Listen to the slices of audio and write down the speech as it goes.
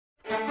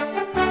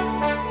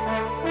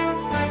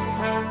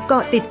เ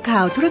กาะติดข่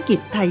าวธุรกิจ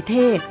ไทยเท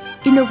พ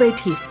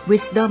Innovative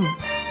Wisdom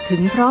ถึ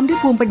งพร้อมด้วย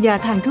ภูมิปัญญา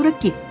ทางธุร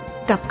กิจ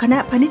กับคณะ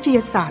พาณิชย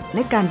ศาสตร์แล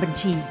ะการบัญ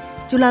ชี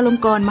จุฬาลง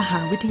กรณ์มหา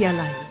วิทยา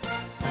ลัย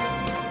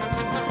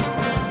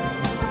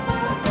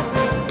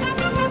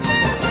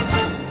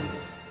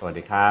สวัส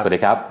ดีครับสวัสดี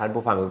ครับท่าน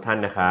ผู้ฟังทุกท่าน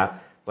นะครับ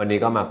วันนี้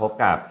ก็มาพบ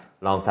กับ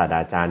รองศาสตร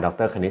าจารย์ด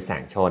ร.คณิตแส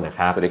งโชตินะค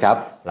รับสวัสดีครับ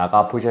แล้วก็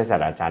ผู้ช่วยศาส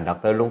ตราจารย์ด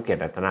ร.รุ่งเกียร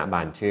ติรัตนบ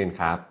านชื่น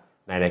ครับ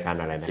ในรายการ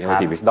อะไรนะครับ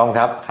Innovative Wisdom ค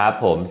รับครับ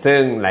ผมซึ่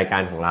งรายกา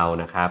รของเรา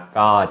นะครับ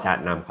ก็จะ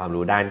นำความ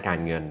รู้ด้านการ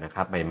เงินนะค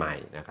รับใหม่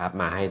ๆนะครับ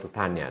มาให้ทุก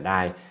ท่านเนี่ยได้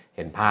เ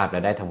ห็นภาพและ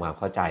ได้ทำความ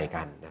เข้าใจ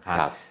กันนะครับ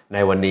ใน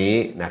วันนี้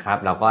นะครับ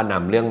เราก็น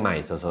ำเรื่องใหม่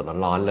สด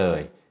ๆร้อนๆเล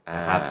ยน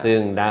ะครับซึ่ง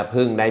เ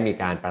พิ่งได้มี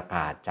การประก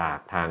าศจาก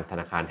ทางธ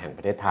นาคารแห่งป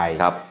ระเทศไทย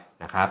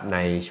นะครับใน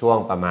ช่วง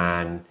ประมา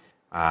ณ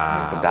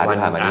สัปดาห์ที่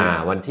ผ่านมานี้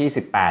วันที่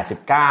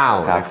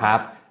 18-19 นะครับ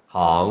ข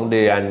องเ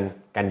ดือน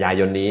กันยา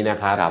ยนนี้นะ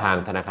ครับทาง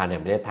ธนาคารแห่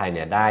งประเทศไทยเ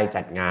นี่ยได้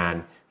จัดงาน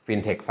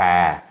FinTech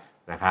Fair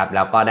นะครับแ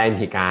ล้วก็ได้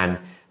มีการ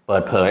เปิ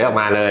ดเผยออก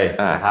มาเลย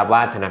นะครับว่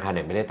าธนาคารแ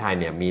ห่งประเทศไทย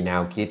เนี่ยมีแน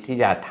วคิดที่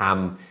จะท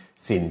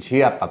ำสินเ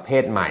ชื่อประเภ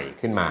ทใหม่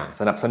ขึ้นมา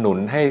สนับสนุน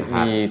ให้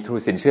มี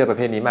สินเชื่อประเ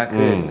ภทนี้มาก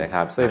ขึ้นนะค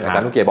รับซึ่งอาจา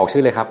รย์ลูกเกียรติบอกชื่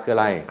อเลยครับคืออะ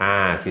ไร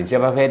สินเชื่อ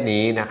ประเภท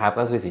นี้นะครับ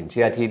ก็คือสินเ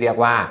ชื่อที่เรียก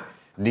ว่า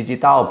ดิจิ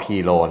ตอลพี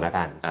โลนละ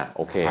กันโ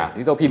อเคดิ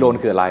จิตอลพีโลน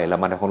คืออะไรเรา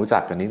มาทำความรู้จั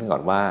กกันนิดนึงก่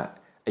อนว่า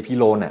ไอ้พี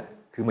โลนน่ะ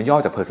คือมันย่อ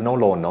จาก personal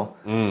loan เนาะ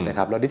นะค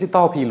รับแล้วดิจิตอ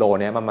ลพีโลน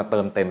เนี่ยมันมาเติ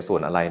มเต็มส่ว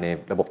นอะไรใน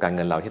ระบบการเ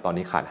งินเราที่ตอน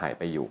นี้ขาดหาย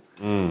ไปอยู่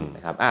น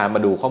ะครับมา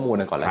ดูข้อมูล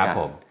กันก่อนแล้วกัน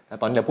แล้ว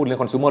ตอนนี้เราพูดเรื่อ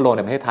ง consumer loan ใ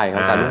นประเทศไทยครั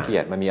บอาจารย์ลุงเกีย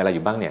รติมันมีอะไรอ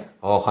ยู่บ้างเนี่ย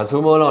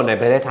consumer loan ใน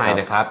ประเทศไทย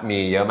นะครับมี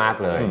เยอะมาก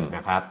เลยน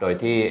ะครับโดย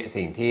ที่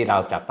สิ่งที่เรา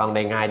จับต้องไ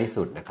ด้ง่ายที่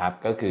สุดนะครับ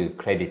ก็คือ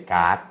เครดิตก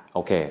าร์ดโอ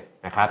เค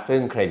นะครับซึ่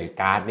งเครดิต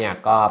การ์ดเนี่ย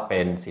ก็เป็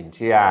นสินเ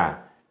ชื่อ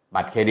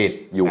บัตรเครดิต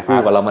อยู่คู่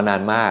กับเรามานา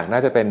นมากน่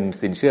าจะเป็น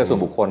สินเชื่อส่วน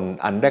บุคคล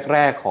อันแร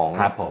กๆของ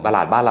ตล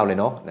าดบ้านเราเลย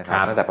เนาะนะครับ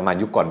ตั้งแต่ประมาณ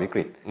ยุคก่อนวิก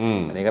ฤต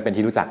อันนี้ก็เป็น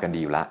ที่รู้จักกันดี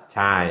อยู่แล้วใ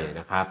ช่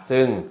นะครับ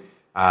ซึ่ง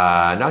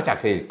นอกจาก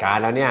เครดิตการ์ด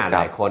แล้วเนี่ยห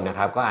ลายคนนะค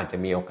รับก็อาจจะ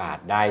มีโอกาส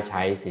ได้ใ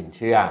ช้สินเ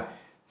ชื่อ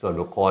ส่วน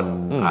บุคคล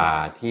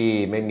ที่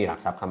ไม่มีหลัก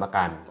ทรัพย์ค้ำประ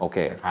กัน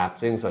นะครับ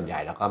ซึ่งส่วนใหญ่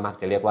เราก็มัก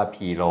จะเรียกว่า P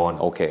loan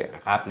น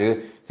ะครับหรือ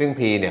ซึ่ง P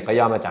เนี่ยก็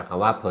ย่อมาจากค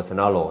ำว่า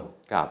personal loan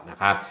นะ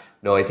ครับ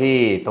โดยที่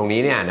ตรง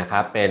นี้เนี่ยนะครั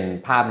บเป็น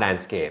ภาพแลน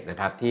ด์สเคปนะ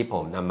ครับที่ผ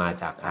มนำมา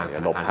จากทางธ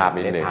นาคารแห่งป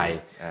ระเทศไทย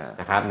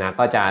นะครับนะ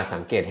ก็จะสั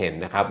งเกตเห็น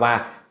นะครับว่า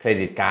เคร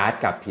ดิตการ์ด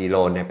กับ P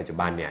loan ในปัจจุ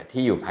บันเนี่ย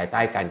ที่อยู่ภายใ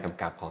ต้การก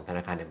ำกับของธน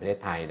าคารแห่งประเทศ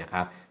ไทยนะค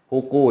รับ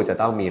ผู้กู้จะ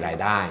ต้องมีราย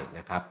ได้น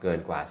ะครับเกิน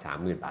กว่า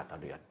 30,000 บาทต่อ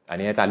เดือนอัน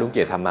นี้อาจารย์ลุงเ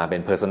กียรติทำมาเป็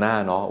นเพอร์โซนา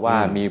เนาะว่า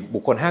มีบุ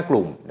คคล5ก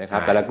ลุ่มนะครั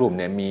บแต่ละกลุ่ม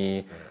เนี่ย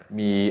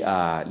มี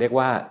เรียก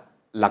ว่า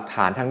หลักฐ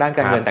านทางด้านก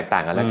ารเงินแตกต่า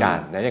งกันละกัน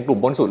นะอย่างกลุ่ม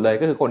บนสุดเลย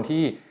ก็คือคน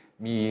ที่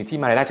มีที่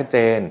มารายได้ชัดเจ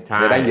น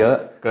รายได้เยอะ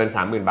เกิน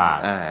 30,000 บาท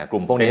ก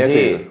ลุ่มพวกนี้ก็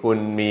คือคุณ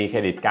มีเคร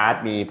ดิตการ์ด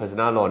มี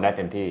personal loan ได้เ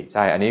ต็มที่ใ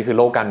ช่อันนี้คือโ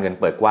ลกการเงิน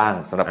เปิดกว้าง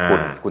สำหรับ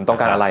คุณต้อง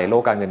การอะไรโล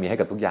กการเงินมีให้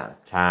กับทุกอย่าง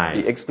ใช่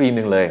อีกเอ็กซ์ตรีม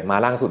นึงเลยมา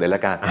ล่างสุดเลยล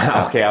ะกันโ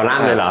อเคเอาล่า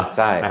งเลยเหรอใ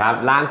ช่นะครับ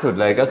ล่างสุด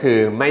เลยก็คือ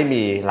ไม่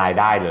มีราย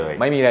ได้เลย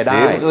ไม่มีรายได้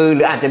ห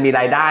รืออาจจะมี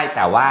รายได้แ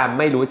ต่ว่า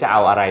ไม่รู้จะเอ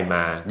าอะไรม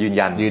ายืน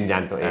ยั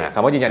นตัวเองค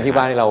ำว่ายืนยันที่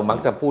ว่าเรามัก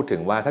จะพูดถึ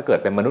งว่าถ้าเกิด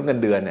เป็นมนุษย์เงิน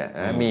เดือนเนี่ย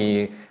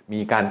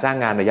มีการจ้าง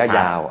งานระยะย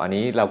าวอัน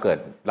นี้เร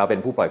าเป็น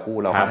ผู้ปล่อยกู้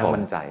เราค่อนข้าง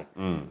มั่นใจ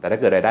แต่ถ้า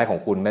เกิดรายได้ของ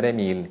คุณไม่ได้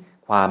มี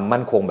ความ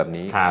มั่นคงแบบ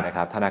นี้นะค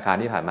รับธนาคาร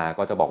ที่ผ่านมา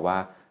ก็จะบอกว่า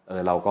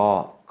เราก็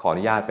ขออ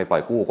นุญาตไปปล่อ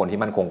ยกู้คนที่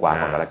มั่นคงกว่า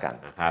ก่อนก็แล้วกัน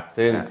นะครับ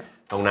ซึ่ง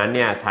ตรงนั้นเ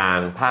นี่ยทาง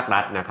ภาครั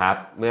ฐนะครับ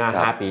เมื่อ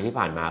5ปีที่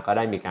ผ่านมาก็ไ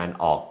ด้มีการ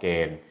ออกเก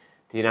ณฑ์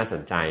ที่น่าส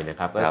นใจนะค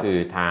รับก็คือ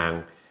ทาง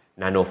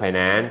Nano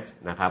Finance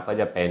นะครับก็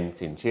จะเป็น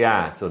สินเชื่อ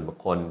ส่วนบุค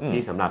คลที่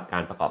สำหรับกา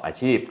รประกอบอา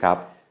ชีพ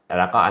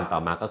แล้วก็อันต่อ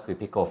มาก็คือ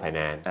Pico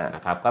Finance น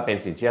ะครับก็เป็น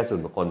สินเชื่อส่วน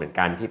บุคคลเหมือน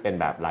กันที่เป็น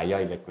แบบรายย่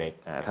อยเล็ก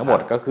ๆทั้งหมด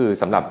ก็คือ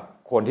สำหรับ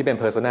คนที่เป็น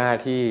persona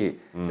ที่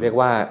เรียก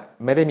ว่า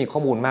ไม่ได้มีข้อ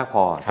มูลมากพ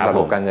อสำหรับระ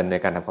บบการเงินใน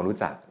การทำความรู้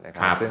จักนะค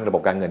รับซึ่งระบ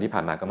บการเงินที่ผ่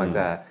านมาก็มักจ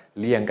ะ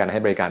เลี่ยงกันให้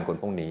บริการคน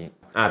พวกนี้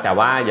แต่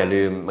ว่าอย่า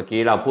ลืมเมื่อกี้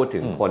เราพูดถึ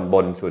งคนบ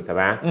นสุดใช่ไ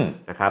หม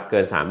นะครับเกิ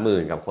น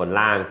 30,000 กับคน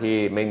ล่างที่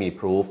ไม่มี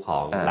proof ขอ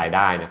งรายไ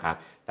ด้นะครับ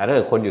แต่ถ้าเ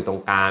กิดคนอยู่ตร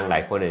งกลางหลา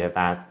ยคนอาจจะ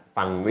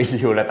ฟังวิดี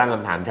โอแล้วตั้งค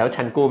ำถามแล้ว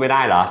ฉันกู้ไม่ไ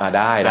ด้เหรอ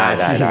ได้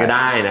ก็ไ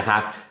ด้นะครั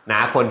บ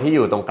คนที่อ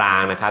ยู่ตรงกลา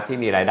งนะครับที่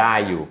มีรายได้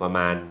อยู่ประม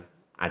าณ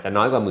อาจจะ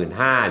น้อยกว่า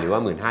 15,000 หรือว่า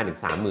 15,000 ถึง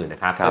 30,000 น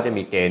ะครับก็จะ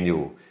มีเกณฑ์อ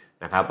ยู่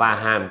นะครับว่า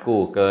ห้าม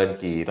กู้เกิน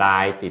กี่รา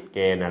ยติดเก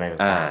ณฑ์อะไรต่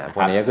างๆพ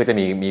วกนี้ก็คือจะ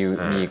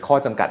มีข้อ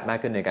จำกัดมาก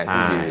ขึ้นในการ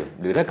กู้ยืม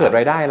หรือถ้าเกิดร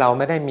ายได้เรา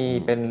ไม่ได้มี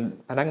เป็น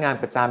พนักงาน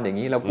ประจำอย่าง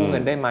นี้เรากู้เงิ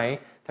นได้ไหม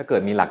ถ้าเกิ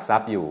ดมีหลักทรั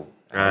พย์อยู่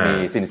มี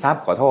สินทรัพ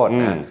ย์ขอโทษ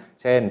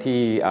เช่นที่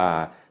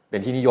เป็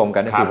นที่นิยมกั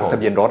นก็คือทะ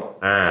เบียน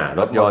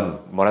รถยนต์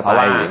มอเตอร์ไซ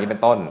ค์อย่างนี้เป็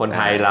นต้นคนไ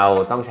ทยเรา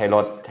ต้องใช้ร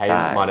ถใช้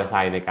มอเตอร์ไซ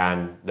ค์ในการ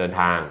เดิน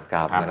ทางค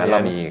รับแล้วเรา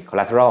มี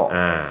collateral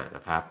น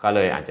ะครับก็เล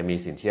ยอาจจะมี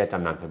สินเชื่อจ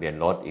ำนำทะเบียน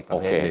รถอีกประ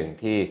เภทหนึ่ง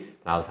ที่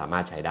เราสามา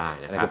รถใช้ได้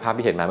นะครับนี่คือภาพ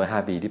ที่เห็นมาเมื่อ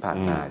5ปีที่ผ่าน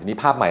มาทีนี้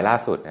ภาพใหม่ล่า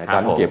สุดอาจา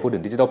รย์เกียรติพูดถึ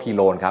งดิจิทัลพีโ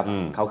ลนครับ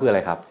เขาคืออะไร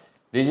ครับ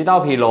ดิจิทัล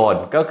พีโลน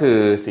ก็คือ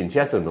สินเ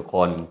ชื่อส่วนบุคค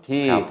ล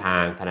ที่ทา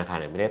งธนาคาร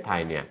แห่งประเทศไท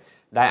ยเนี่ย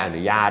ได้อ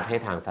นุญาตให้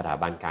ทางสถา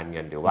บันการเ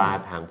งินหรือว่า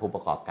ทางผู้ป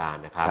ระกอบการ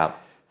นะครับ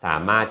สา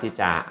มารถที่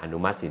จะอนุ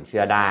มัติสินเชื่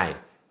อได้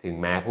ถึง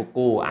แม้ผู้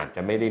กู้อาจจ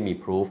ะไม่ได้มี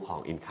proof ของ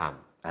income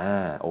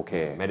โอเค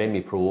ไม่ได้มี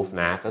proof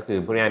นะก็คือ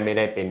พูดง่ายๆไม่ไ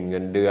ด้เป็นเงิ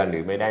นเดือนหรื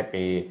อไม่ได้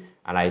มี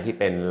อะไรที่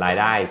เป็นราย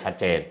ได้ชัด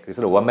เจนคือส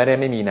รุปว่าไ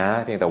ม่มีนะ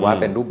เพียงแต่ว่า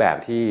เป็นรูปแบบ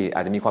ที่อ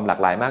าจจะมีความหลาก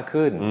หลายมาก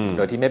ขึ้นโ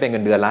ดยที่ไม่เป็นเงิ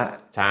นเดือนละ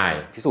ใช่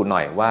พิสูจน์หน่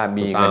อยว่า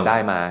มีเงินได้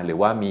มาหรือ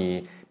ว่า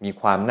มี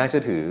ความน่าเชื่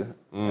อถือ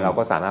เรา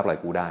ก็สามารถปล่อย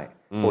กู้ได้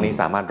พวกนี้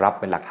สามารถรับ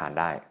เป็นหลักฐาน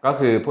ได้ก็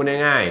คือพูด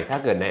ง่ายๆถ้า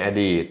เกิดในอ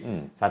ดีต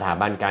สถา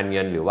บันการเ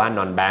งินหรือว่า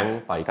non bank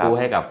ปล่อยกู้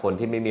ให้กับคน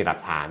ที่ไม่มีหลัก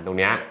ฐานตรง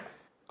เนี้ย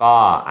ก็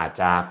อาจ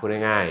จะพูด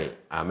ง่าย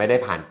ๆไม่ได้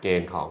ผ่านเก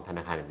ณฑ์ของธน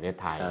าคารแห่งประเทศ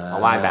ไทยเพรา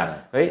ะว่าแบบ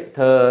เฮ้ย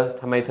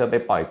ทำไมเธอไป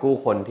ปล่อยกู้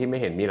คนที่ไม่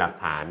เห็นมีหลัก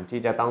ฐานที่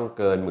จะต้อง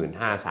เกิน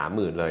 15,000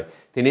 30,000 เลย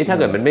ทีนี้ถ้า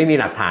เกิดมันไม่มี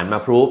หลักฐานมา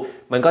พรูฟ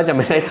มันก็จะไ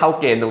ม่ได้เข้า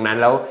เกณฑ์ตรงนั้น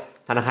แล้ว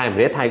ธนาคารแห่งป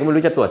ระเทศไทยก็ไม่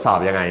รู้จะตรวจสอบ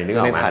ยังไงนึกอ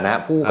อกไหมในฐานะ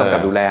ผู้กำกั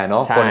บดูแลเนา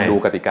ะคนดู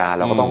กติกาเ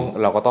ราก็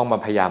ต้องมา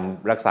พยายาม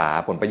รักษา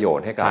ผลประโยช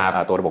น์ให้กับ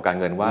ตัวระบบการ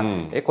เงินว่า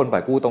คนปล่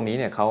อยกู้ตรงนี้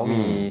เนี่ยเขา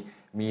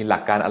มีหลั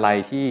กการอะไร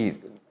ที่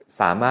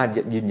สามารถ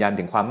ยืนยัน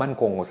ถึงความมั่น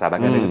คงของสถาบัน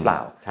การเงินหรือเปล่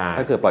า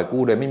ถ้าเกิดปล่อย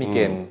กู้โดยไม่มีเก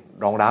ณฑ์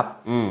รองรับ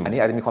อันนี้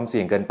อาจจะมีความเ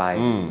สี่ยงเกินไป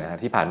นะ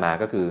ที่ผ่านมา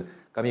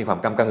ก็มีความ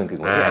ก้ำกึ่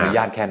งว่าอนุญ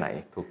าตแค่ไหน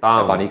ถูกต้อง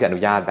ตอนนี้ก็อนุ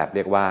ญาตแบบเ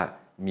รียกว่า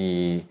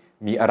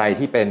มีอะไร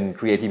ที่เป็น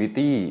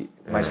creativity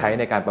มาใช้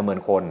ในการประเมิน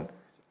คน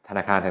ธน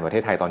าคารแห่งประเท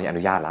ศไทยตอนนี้อ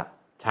นุญาตละ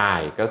ใช่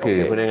ก็คือ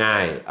พูดง่า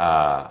ย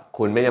ๆ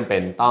คุณไม่จำเป็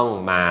นต้อง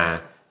มา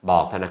บอ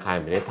กธนาคารแ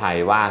ห่งประเทศไทย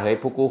ว่าเฮ้ย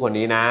ผู้กู้คน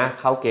นี้นะ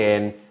เข้าเก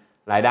ณฑ์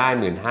รายได้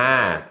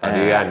 15,000 ต่อเ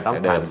ดือนต้อง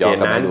ผ่านเกณ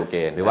ฑ์นั้น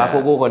หรือว่า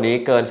ผู้กู้คนนี้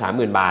เกิน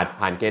 30,000 บาท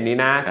ผ่านเกณฑ์นี้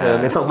นะเธอ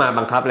ไม่ต้องมา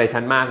บังคับอะไรฉั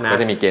นมากนะ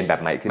ก็จะมีเกณฑ์แบบ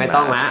ใหม่ขึ้นมาไม่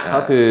ต้องละ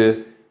ก็คือ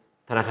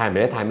ธนาคารแห่งปร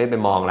ะเทศไทยไม่ไป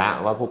มองแล้ว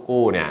ว่าผู้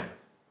กู้เนี่ย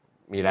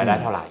มีรายได้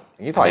เท่าไหร่อ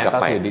ย่างนี้ถอยกลับ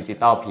ไปก็คือดิจิ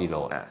ตอลพีโล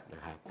ดน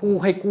ะครับผู้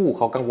ให้กู้เ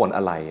ขากังวลอ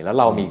ะไรแล้ว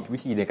เรามีวิ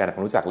ธีในการทำคว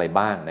ามรู้จักอะไร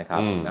บ้างนะครั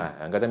บ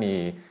ก็จะมี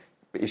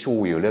อิชชู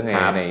อยู่เรื่อง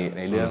ใ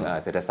นเรื่อง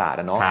เศรษฐศาสตร์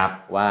นะเนาะ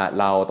ว่า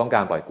เราต้องก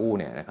ารปล่อยกู้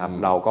เนี่ยนะครับ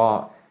เราก็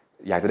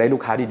อยากจะได้ลู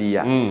กค้าดี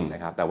ๆน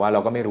ะครับแต่ว่าเรา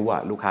ก็ไม่รู้ว่า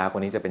ลูกค้าค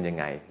นนี้จะเป็นยัง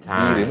ไง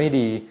ดีหรือไม่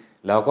ดี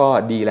แล้วก็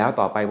ดีแล้ว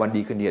ต่อไปวัน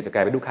ดีคืนดีอาจจะกล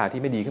ายเป็นลูกค้า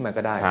ที่ไม่ดีขึ้นมา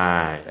ก็ได้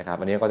นะครับ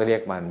อันนี้ก็จะเรีย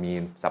กมันมี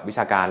ศัพท์วิช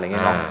าการอะไรเ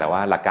งี้ยแต่ว่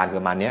าหลักการ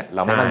ประมาณนี้เร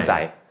าไม่มั่นใจ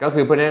ก็คื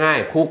อพูดง่าย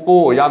ๆผู้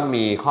กู้ย่อม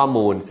มีข้อ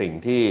มูลสิ่ง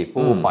ที่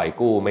ผู้ปล่อย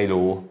กู้ไม่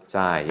รู้ใ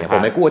ช่อย่างผ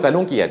มไปกู้อาจารย์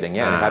รุ่งเกียรติอย่างเ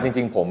งี้ยนะครับจ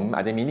ริงๆผมอ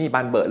าจจะมีหนี้บ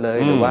านเบอะเลย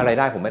หรือว่าราย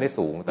ได้ผมไม่ได้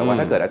สูงแต่ว่า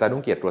ถ้าเกิดอาจารย์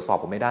รุ่งเกียรติตรวจสอบ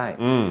ผมไม่ได้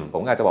ผ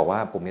มอาจจะบอกว่า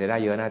ผมมีรายได้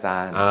เยอะนะอาจา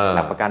รย์ห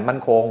ลักประกันมั่น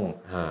คง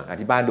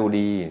ที่บ้านดู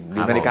ดีดู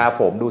นาฬิกา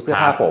ผมดูเสื้อ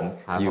ผ้าผม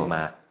ยืมม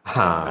า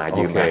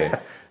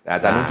อา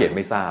จารย์รุ่งเกียรติไ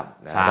ม่ทราบ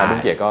อาจารย์รุ่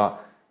งเกียรติก็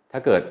ถ้า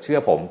เกิดเชื่อ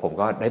ผม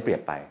ก็ได้เปรีย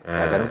บไป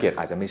อาจารย์รุ่งเกียรติ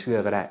อาจจะไม่เชื่อ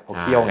ก็ได้เพราะ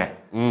เคี่ยวไง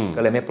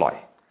ก็เลยไม่ปล่อย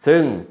ซึ่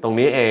งตรง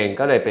นี้เอง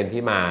ก็เลยเป็น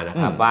ที่มานะ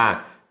ครับว่า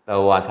ตั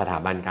วสถา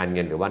บันการเ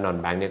งินหรือว่านอน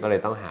แบงค์เนี่ยก็เลย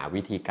ต้องหา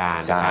วิธีการ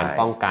ในการ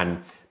ป้องกัน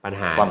ปัญ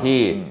หาที่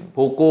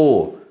ผู้กู้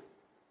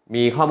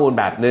มีข้อมูล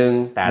แบบนึง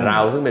แต่เรา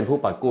ซึ่งเป็นผู้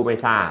ปล่อยกู้ไม่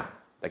ทราบ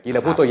แต่กี้เร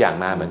าพูดตัวอย่าง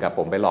มาเหมือนกับผ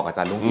มไปหลอกอาจ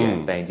ารย์รุ่งเกียรติ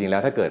แต่จริงๆแล้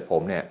วถ้าเกิดผ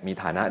มเนี่ยมี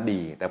ฐานะดี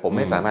แต่ผมไ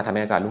ม่สามารถทำใ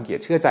ห้อาจารย์รุ่งเกียร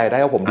ติเชื่อใจได้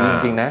ว่าผมดีจ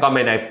ริงๆนะก็ไ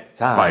ม่ได้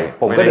ปล่อย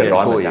ผมก็เดือดร้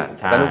อนเหมือนกัน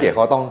อาจารย์รุ่งเกียรติเข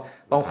า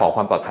ต้องขอค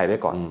วามปลอดภัยไว้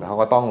ก่อนแล้วเขา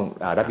ก็ต้อง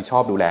รับผิดชอ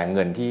บดูแลเ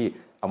งินที่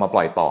เอามาป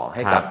ล่อยต่อใ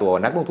ห้กับตัว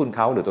นักลงทุนเข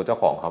าหรือตัวเจ้า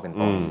ของเขาเป็น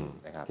ต้น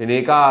นะครับทีนี้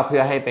ก็เพื่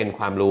อให้เป็นค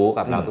วามรู้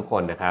กับเราทุกค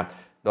นนะครับ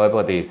โดยป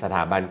กติสถ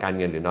าบันการ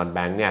เงินหรือนอนแบ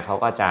งค์เนี่ยเขา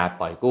ก็จะ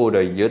ปล่อยกู้โด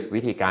ยยึด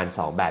วิธีการ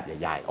2แบบใ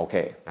หญ่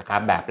ๆนะครับ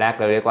แบบแรก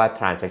เราเรียกว่า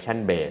transaction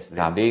based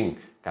lending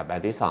กับแบ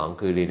บที่2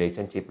คือ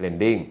relationship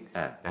lending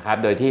นะครับ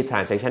โดยที่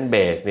transaction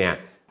based เนี่ย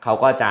เขา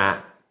ก็จะ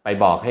ไป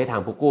บอกให้ทา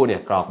งผู้กู้เนี่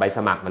ยกรอกใบส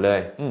มัครมาเลย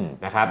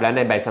นะครับและใน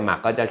ใบสมัค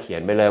รก็จะเขีย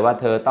นไปเลยว่า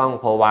เธอต้อง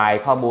provide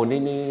ข้อมูล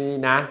นี่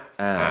นะ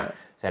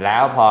เสร็จแล้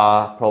วพอ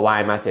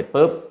provide มาเสร็จ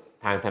ปุ๊บ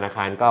ทางธนาค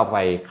ารก็ไป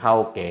เข้า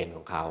เกณฑ์ข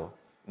องเขา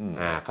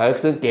เขา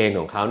ซึ่งเกณฑ์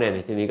ของเขาเนี่ยใน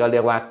ที่นี้ก็เรี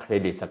ยกว่า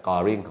credit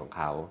scoring ของเ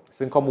ขา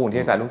ซึ่งข้อมูลที่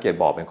อาจารย์รุ่งเกียรติ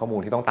บอกเป็นข้อมูล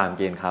ที่ต้องตามเ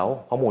กณฑ์เขา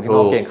ข้อมูลที่ไม่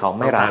ต้องเกณฑ์เขา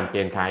ไม่รับตามเก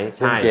ณฑ์ใคร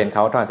ซึ่งเกณฑ์เข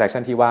า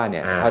transaction ที่ว่าเ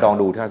นี่ยถ้าลอง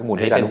ดูที่ข้อมูล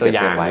ที่อาจารย์รุ่งเกียรติ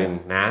เขียนไว้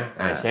นะ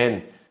เช่น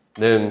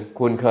1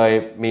คุณเค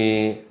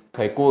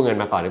ยกู้เงิน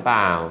มาก่อนหรือเป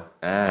ล่า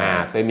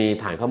เคยมี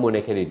ฐานข้อมูลใน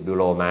เครดิตบู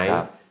โรไหม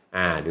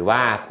หรือว่า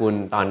คุณ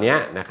ตอนนี้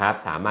นะครับ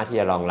สามารถที่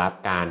จะรองรับ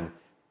การ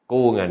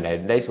กู้เงิน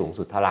ได้สูง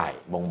สุดเท่าไหร่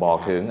บ่งบอก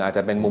ถึงอาจจ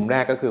ะเป็นมุมแร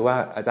กก็คือว่า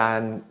อาจาร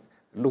ย์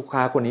ลูกค้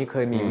าคนนี้เค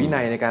ยมีวิ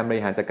นัยในการบ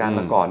ริหารจัดการ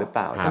มาก่อนหรือเป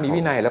ล่าถ้ามี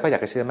วินัยแล้วก็อยา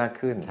กจะเชื่อมาก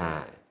ขึ้น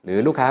หรือ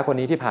ลูกค้าคน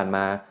นี้ที่ผ่านม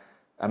า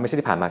ไม่ใช่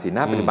ที่ผ่านมาสิห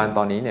น้าปัจจุบันต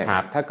อนนี้เนี่ย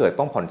ถ้าเกิด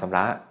ต้องผ่อนชำร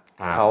ะ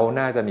เขา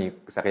น่าจะมี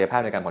ศักยภา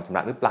พในการผ่อนชำร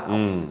ะหรือเปล่า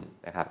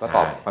นะครับก็ต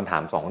อบคำถา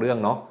ม2เรื่อง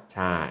เนาะ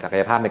ศัก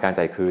ยภาพในการ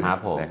จ่ายคืน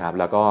นะครับ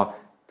แล้วก็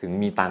ถึง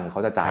มีตังค์เขา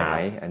จะจ่ายไหม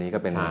อันนี้ก็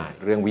เป็น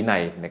เรื่องวินั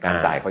ยในการ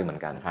จ่ายเขาเหมือ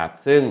นกันครับ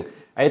ซึ่ง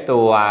ไอ้ตั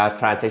ว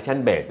transaction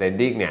based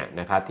lending เนี่ย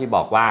นะครับที่บ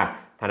อกว่า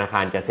ธนาค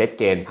ารจะเซต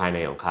เกณฑ์ภายใน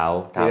ของเขา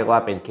ที่เรียกว่า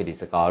เป็น credit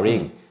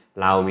scoring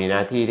เรามีหน้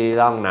าที่ที่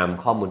ต้องน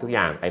ำข้อมูลทุกอ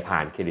ย่างไปผ่า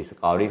น credit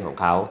scoring ของ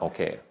เขา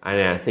อัน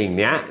นี้สิ่ง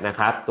เนี้ยนะค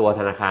รับตัว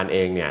ธนาคารเอ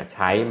งเนี่ยใ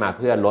ช้มาเ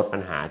พื่อลดปั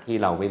ญหาที่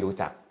เราไม่รู้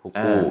จักผู้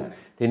กู้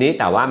ทีนี้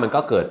แต่ว่ามันก็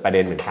เกิดประเ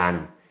ด็นเหมือนกัน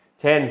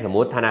เช่นสม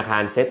มุติธนาคา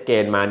รเซตเก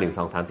ณฑ์มา1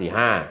 2 3 4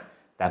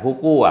 5แต่ผู้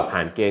กู้ผ่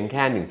านเกณฑ์แ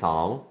ค่1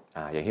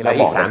 2อย่างที่เรา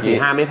บอก3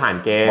 4 5ไม่ผ่าน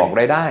เกณฑ์บอก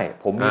รายได้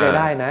ผมมีราย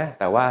ได้นะ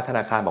แต่ว่าธน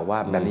าคารบอกว่า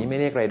แบบนี้ไม่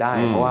เรียกรายได้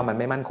เพราะว่ามัน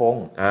ไม่มั่นคง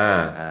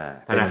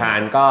ธนาคาร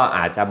ก็อ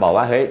าจจะบอก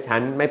ว่าเฮ้ยฉั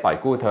นไม่ปล่อย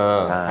กู้เธอ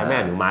ฉันไม่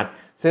อนุมัติ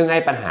ซึ่งไอ้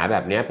ปัญหาแบ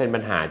บนี้เป็นปั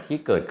ญหาที่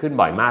เกิดขึ้น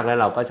บ่อยมากแล้ว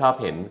เราก็ชอบ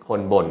เห็นคน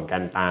บ่นกั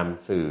นตาม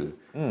สื่อ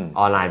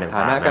ออนไลน์ต่างๆฐ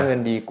านะการเงิ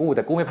นดีกู้แ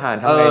ต่กู้ไม่ผ่าน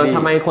ทำไงดีท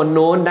ำไมคน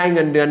นู้นได้เ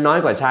งินเดือนน้อย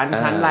กว่า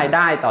ฉันรายไ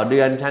ด้ต่อเดื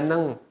อนฉันต้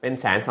องเป็น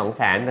100,000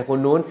 200,000แต่คน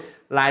นู้น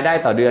รายได้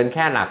ต่อเดือนแ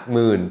ค่หลักห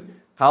มื่น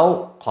เขา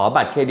ขอ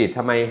บัตรเครดิตท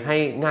ำไมให้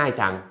ง่าย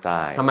จัง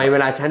ทำไมเว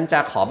ลาฉันจะ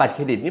ขอบัตรเค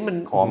รดิตนี่มัน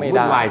ขอไม่ไ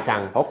ด้จั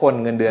งเพราะคน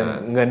เงินเดือน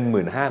เงิน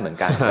 15,000 เหมือน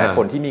กันแต่ค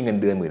นที่มีเงิน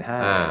เดือน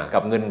 15,000 กั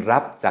บเงินรั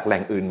บจากแหล่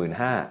งอื่น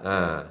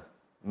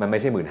 15,000 มันไม่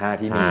ใช่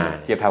 15,000 ที่มี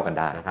เทียบเท่ากัน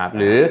ได้นะครับ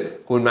หรือ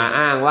คุณมา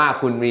อ้างว่า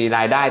คุณมีร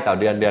ายได้ต่อ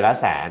เดือนเดือนละ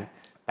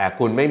100,000แต่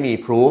คุณไม่มี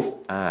proof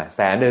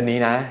 100,000เดือนนี้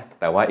นะ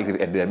แต่ว่าอีก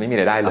11เดือนไม่มี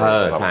รายได้เลย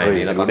ใช่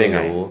เราก็ไม่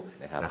รู้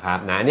นะครับ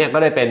นะเนี่ยก็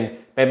เลยเ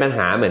ป็นปัญห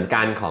าเหมือน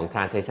กันของ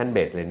transaction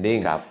based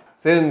lending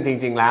ซึ่งจ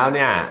ริงๆแล้วเ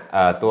นี่ย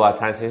ตัว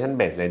transaction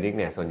based lending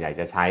เนี่ยส่วนใหญ่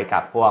จะใช้กั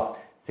บพวก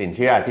สินเ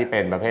ชื่อที่เป็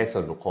นประเภทส่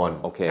วนบุคคล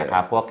นะค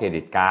รับพวกเคร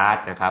ดิตการ์ด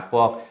นะครับพ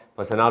วก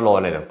personal loan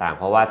อะไรต่างๆ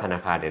เพราะว่าธนา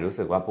คารเนี่ยรู้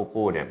สึกว่าผู้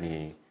กู้เนี่ยมี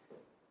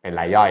เป็น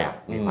รายย่อย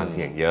มีความเ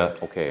สี่ยงเยอะ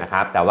นะค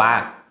รับแต่ว่า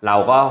เรา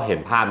ก็เห็น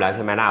ภาพแล้วใ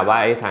ช่ไหมล่ะว่า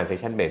ไอ้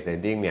transaction based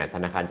lending เนี่ยธ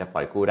นาคารจะปล่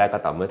อยกู้ได้ก็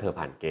ต่อเมื่อเธอ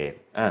ผ่านเกณฑ์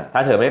ถ้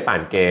าเธอไม่ผ่า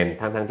นเกณฑ์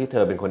ทั้งที่เธ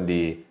อเป็นคน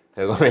ดีเธ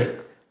อก็ไม่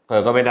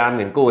ได้รับเ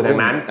งินกู้ทั้ง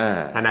นั้น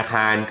ธนาค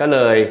ารก็เล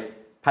ย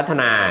พัฒ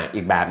นา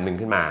อีกแบบหนึ่ง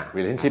ขึ้นมา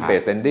relationship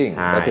based lending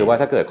ก็คือว่า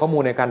ถ้าเกิดข้อมู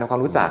ลในการทำควา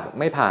มรู้จัก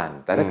ไม่ผ่าน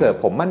แต่ถ้าเกิด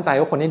ผมมั่นใจ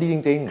ว่าคนนี้ดีจ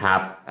ริงๆครั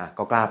บ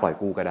ก็กล้าปล่อย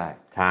กู้ก็ได้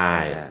ใช่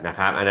นะค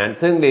รับอันนั้น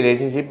ซึ่ง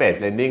relationship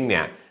based lending เ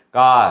นี่ย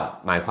ก็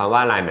หมายความว่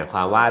าอะไรหมายคว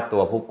ามว่าตั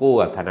วผู้กู้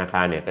กับธนาค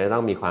ารเนี่ยก็จะต้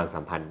องมีความ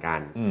สัมพันธ์กั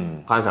น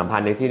ความสัมพั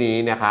นธ์ในที่นี้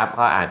นะครับ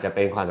ก็อาจจะเ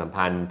ป็นความสัม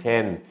พันธ์เช่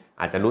น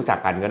อาจจะรู้จัก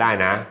กันก็ได้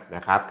น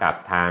ะครับกับ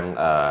ทาง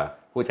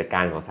ผู้จัดก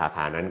ารของสาข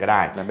านั้นก็ไ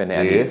ด้นั่นเป็นใน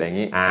อดีตอย่าง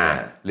นี้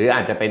หรืออ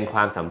าจจะเป็นคว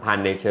ามสัมพัน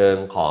ธ์ในเชิง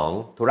ของ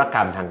ธุรกร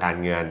รมทางการ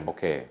เงิน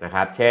นะค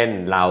รับเช่น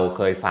เราเ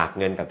คยฝาก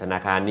เงินกับธนา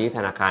คารนี้ธ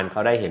นาคารเข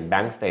าได้เห็นแบ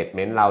งก์สเตทเม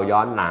นต์เราย้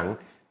อนหลัง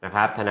นะค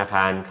รับธนาค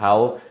ารเขา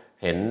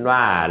เห็นว่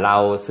าเรา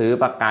ซื้อ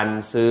ประกัน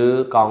ซื้อ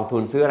กองทุ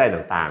นซื้ออะไร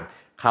ต่าง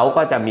ๆเขา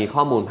ก็จะมีข้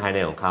อมูลภายใน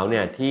ของเขาเ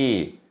นี่ยที่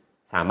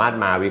สามารถ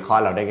มาวิเคราะ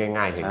ห์เราได้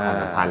ง่ายๆเห็นความ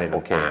สัมพันธ์อะไร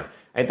ต่าง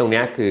ๆไอ้ตรง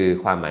นี้คือ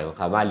ความหมายของ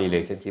คำว่า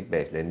relationship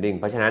based lending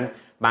เพราะฉะนั้น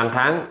บางค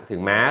รั้งถึ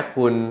งแม้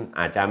คุณ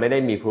อาจจะไม่ได้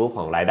มีproofข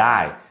องรายได้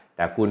แ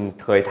ต่คุณ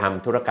เคยท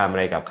ำธุรกรรมอะ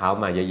ไรกับเขา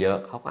มาเยอะ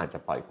ๆเขาก็อาจจะ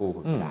ปล่อยกู้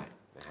คุณได้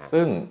นะฮะ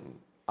ซึ่ง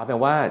เอาเป็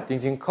นว่าจ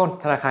ริง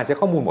ๆธนาคารใช้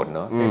ข้อมูลหมดเน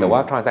อะแต่ว่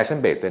า transaction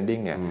based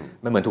lending เนี่ย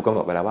มันเหมือนถูกกำหน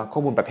ดไปแล้วว่าข้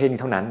อมูลประเภทนี้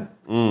เท่านั้น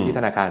ที่ธ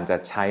นาคารจะ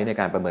ใช้ใน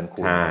การประเมิน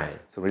คุณ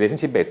ส่วน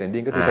relationship based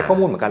lending ก็คือใช้ข้อ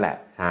มูลเหมือนกันแหละ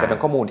แต่เป็น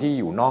ข้อมูลที่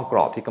อยู่นอกกร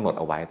อบที่กำหนด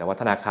เอาไว้แต่ว่า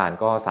ธนาคาร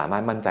ก็สามาร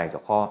ถมั่นใจจา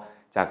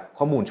ก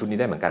ข้อมูลชุดนี้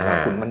ได้เหมือนกันว่า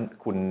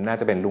คุณน่า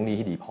จะเป็นลูกหนี้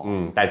ที่ดีพอ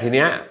แต่ทีเ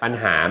นี้ยปัญ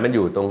หามันอ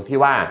ยู่ตรงที่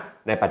ว่า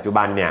ในปัจจุ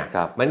บันเนี่ย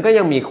มันก็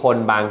ยังมีคน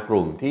บางก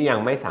ลุ่มที่ยัง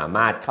ไม่สาม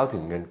ารถเข้าถึ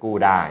งเงินกู้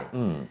ได้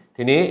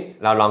ทีนี้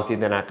เราลองจิน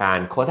ตนาการ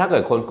ถ้าเกิ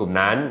ดคนกลุ่ม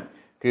นั้น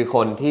คือค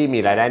นที่มี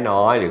รายได้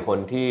น้อยหรือคน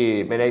ที่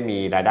ไม่ได้มี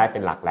รายได้เป็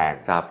นหลักแหล่ง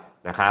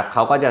นะครับเข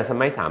าก็จะ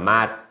ไม่สามา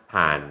รถ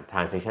ผ่าน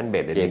transaction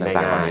based lending ได้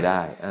ง่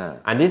าย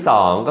อันที่ส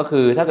องก็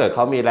คือถ้าเกิดเข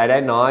ามีรายได้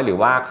น้อยหรือ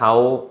ว่าเขา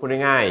พูด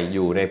ง่ายๆอ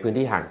ยู่ในพื้น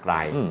ที่ห่างไกล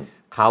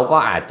เขาก็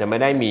อาจจะไม่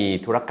ได้มี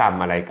ธุรกรรม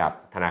อะไรกับ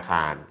ธนาค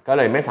ารก็เ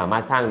ลยไม่สามาร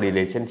ถสร้าง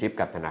relationship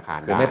กับธนาคาร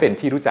ได้คือไม่เป็น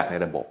ที่รู้จักใน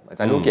ระบบอาจ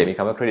ารย์ลูกเกียรติมีค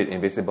ำว่า credit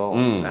invisible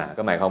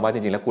ก็หมายความว่าจ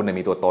ริงๆแล้วคุณ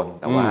มีตัวตน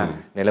แต่ว่า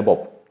ในระบบ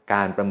ก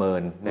ารประเมิ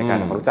นในการ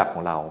ทำความรู้จักข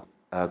องเรา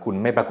คุณ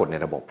ไม่ปรากฏใน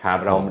ระบบ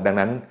เราดัง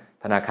นั้น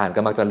ธนาคารก็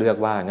มักจะเลือก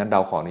ว่างั้นเร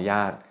าขออนุญ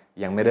าต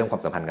ยังไม่เริ่มควา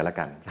มสัมพันธ์กันละ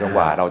กันจนก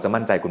ว่าเราจะ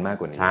มั่นใจคุณมาก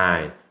กว่านี้ใช่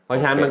เพราะ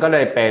ฉะนั้นมันก็เล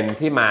ยเป็น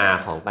ที่มา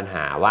ของปัญห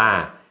าว่า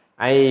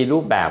ไอ้รู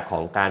ปแบบขอ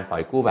งการปล่อ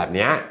ยกู้แบบ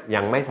นี้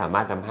ยังไม่สาม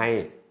ารถทำให้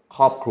ค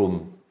รอบคลุม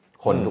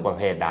คนทุกประ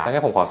เภทได้ดัง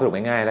นั้นผมขอสรุป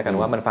ง่ายๆแล้วกัน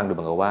ว่ามันฟังดูเห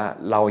มือนกับว่า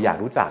เราอยาก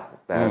รู้จัก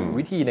แต่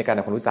วิธีในการท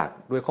ำความรู้จัก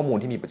ด้วยข้อมูล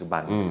ที่มีปัจจุบั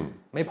น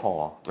ไม่พอ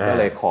ก็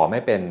เลยขอไ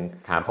ม่เ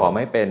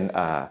ป็น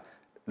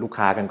ลูก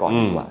ค้ากันก่อน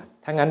ดีกว่า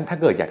ถ้างั้นถ้า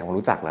เกิดอยากทำความ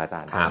รู้จักแล้วอาจ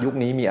ารย์ยุค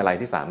นี้มีอะไร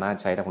ที่สามารถ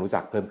ใช้ทำความรู้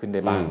จักเพิ่มขึ้นไ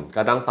ด้บ้าง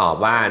ก็ต้องตอบ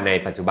ว่าใน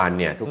ปัจจุบัน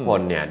เนี่ยทุกคน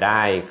เนี่ยไ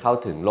ด้เข้า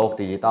ถึงโลก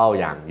ดิจิทัล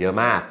อย่างเยอะ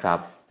มาก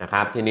นะค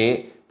รับทีนี้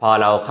พอ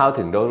เราเข้า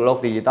ถึงโลก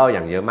ดิจิทัลอ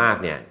ย่างเยอะมาก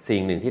เนี่ยสิ่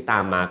งหนึ่งที่ตา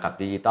มมากับ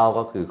ดิจิทัล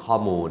ก็คือข้อ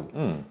มูล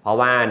เพราะ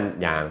ว่า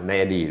อย่างใน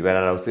อดีตเวล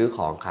าเราซื้อข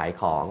องขาย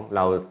ของเ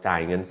ราจ่า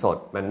ยเงินสด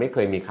มันไม่เค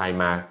ยมีใคร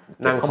มา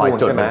นั่งคอย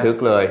จดบันทึก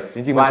เลยจ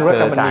ริงๆว่าเธ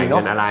อจ่ายเ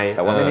งินอะไรแ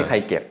ต่ว่าไม่มีใคร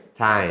เก็บ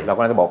ใช่เราก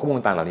ำลังจะบอกข้อมูล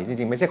ต่างเหล่านี้จ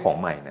ริงๆไม่ใช่ของ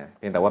ใหม่นะเ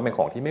พียงแต่ว่าเป็นข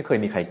องที่ไม่เคย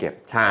มีใครเก็บ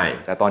ใช่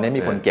แต่ตอนนี้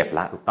มีคนเก็บ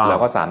ละเรา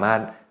ก็สามารถ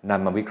น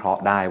ำมาวิเคราะ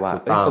ห์ได้ว่า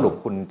สรุป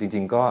คุณจ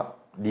ริงๆก็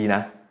ดีน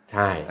ะใ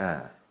ช่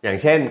อย่าง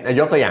เช่น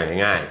ยกตัวอย่าง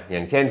ง่ายๆอย่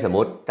างเช่นสมม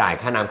ติจ่าย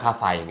ค่าน้ำค่า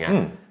ไฟอย่างเงี้ย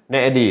ใน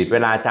อดีตเว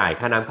ลาจ่าย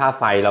ค่าน้ำค่า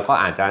ไฟเราก็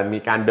อาจจะมี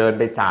การเดิน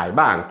ไปจ่าย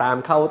บ้างตาม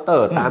เคาน์เตอ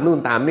ร์ตามนู่น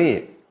ตามนี่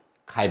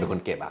ใครเป็นคน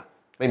เก็บ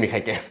ไม่มีใคร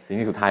เก็บจ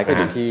ริงๆสุดท้ายก็อ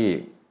ยู่ที่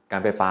กา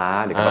รไฟฟ้า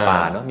หรือการประปา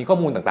เนาะมีข้อ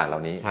มูลต่างๆเหล่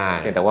านี้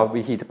เพียงแต่ว่า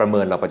วิธีประเมิ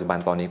นเราปัจจุบัน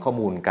ตอนนี้ข้อ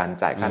มูลการ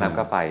จ่ายค่าน้ำ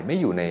ค่าไฟไม่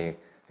อยู่ใน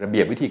ระเบี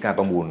ยบวิธีการ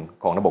ประมูล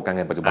ของระบบการเ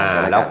งินปัจจุบัน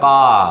แล้วก็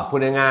พูด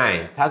ง่าย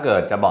ๆถ้าเกิ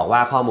ดจะบอกว่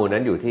าข้อมูลนั้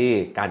นอยู่ที่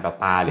การประ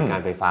ปาหรือกา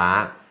รไฟฟ้า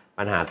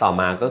ปัญหาต่อ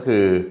มาก็คื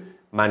อ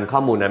มันข้อ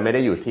มูลนั้นไม่ไ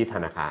ด้อยู่ที่ธ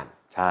นาคาร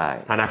ใช่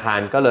ธนาคาร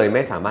ก็เลยไ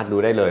ม่สามารถ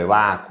รู้ได้เลย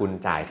ว่าคุณ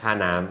จ่ายค่า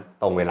น้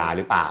ำตรงเวลาห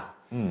รือเปล่า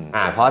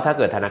เพราะถ้าเ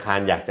กิดธนาคาร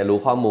อยากจะรู้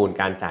ข้อมูล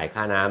การจ่าย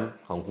ค่าน้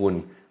ำของคุณ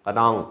ก็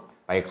ต้อง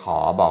ไปขอ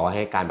บอกว่าใ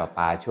ห้การประป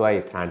าช่วย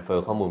transfer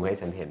ข้อมูลให้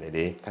ฉันเห็นหน่อย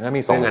ดิทั้งนั้น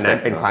มี2ซึ่งอันนั้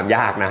นเป็นความย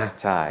ากนะ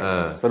ใช่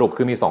สรุป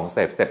คือมี2ส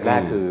เต็ปแร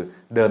กคือ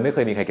เดิมไม่เค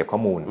ยมีใครเก็บข้อ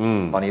มูล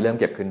ตอนนี้เริ่ม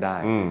เก็บขึ้นได้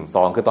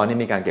2คือตอนนี้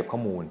มีการเก็บข้อ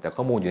มูลแต่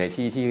ข้อมูลอยู่ใน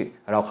ที่ที่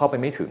เราเข้าไป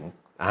ไม่ถึง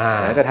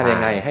จะทำยั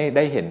งไงให้ไ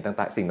ด้เห็น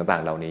ต่างๆสิ่งต่า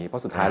งๆเหล่านี้เพรา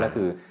ะสุดท้ายแล้ว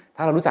คือถ้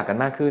าเรารู้จักกัน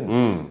มากขึ้น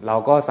เรา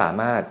ก็สา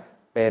มารถ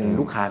เป็น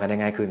ลูกค้ากันได้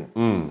ง่ายขึ้น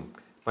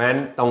เพราะฉะนั้น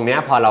ตรงนี้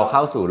พอเราเข้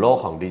าสู่โลก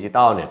ของดิจิ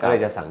ทัลเนี่ยก็เลย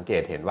จะสังเก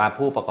ตเห็นว่า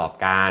ผู้ประกอบ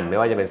การไม่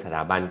ว่าจะเป็นสถ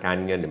าบันการ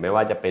เงินหรือไม่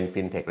ว่าจะเป็น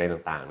ฟินเทคอะไร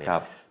ต่างๆเนี่ย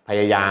พ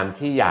ยายาม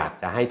ที่อยาก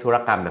จะให้ธุร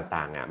กรรม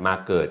ต่างๆเนี่ยมา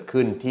เกิด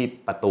ขึ้นที่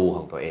ประตูข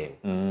องตัวเอง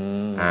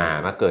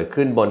มาเกิด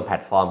ขึ้นบนแพล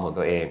ตฟอร์มของ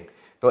ตัวเอ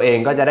ง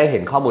ก็จะได้เห็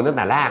นข้อมูลตั้งแ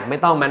ต่แรกไม่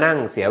ต้องมานั่ง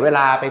เสียเวล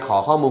าไปขอ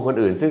ข้อมูลคน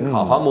อื่นซึ่งข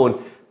อข้อมูล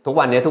ทุก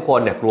วันนี้ทุกคน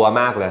เนี่ยกลัว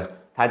มากเลย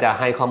ถ้าจะ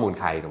ให้ข้อมูล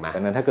ใครถูกไหมดั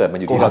งนั้นถ้าเกิดมัน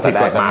อยู่ที่เราผิด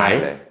กฎหมาย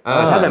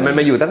ถ้าเกิดมัน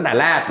มาอยู่ตั้งแต่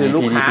แรกคือลู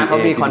กค้าเขา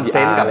มีคอนเซ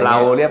นต์กับเรา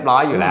เรียบร้อ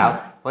ยอยู่แล้ว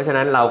เพราะฉะ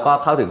นั้นเราก็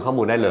เข้าถึงข้อ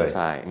มูลได้เลยใ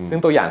ช่ซึ่ง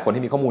ตัวอย่างคน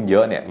ที่มีข้อมูลเยอ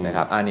ะเนี่ยนะค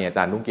รับนี่อาจ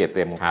ารย์รุ่งเกียรติเต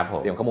รียม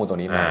ข้อมูลตัว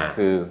นี้มา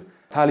คือ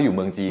ถ้าเราอยู่เ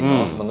มืองจีน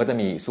มันก็จะ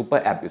มีซูเปอ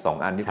ร์แอปอยู่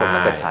2อันที่คนมั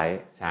กจะใช้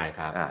ใช่ค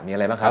รับมีอะ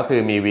ไรบ้างครับก็คื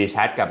อมี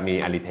WeChat กับมี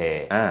Alipay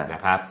น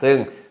ะครับซึ่ง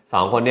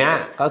2คนนี้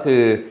ก็คื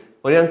อ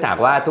เนื่องจาก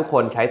ว่าทุกค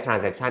นใช้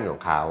transaction ขอ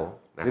งเขา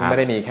ซึ่งไม่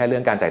ได้มีแค่เรื่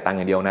องการจ่ายตังค์อ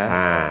ย่างเดียวนะ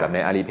แบบใน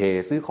Alipay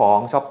ซื้อของ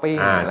ช้อปปิ้ง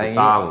อะไรอย่าง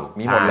งี้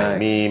มีหมดเลย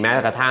มีแม้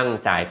กระทั่ง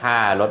จ่ายค่า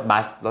รถบั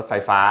สรถไฟ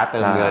ฟ้าเติ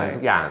มเงินทุ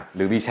กอย่างห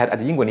รือ WeChat อาจ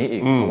จะยิ่งกว่านี้อี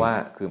กเพราะว่า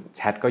คือแ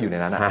ชทก็อยู่ใน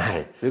นั้น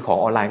ซื้อของ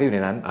ออนไลน์ก็อยู่ใน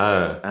นั้น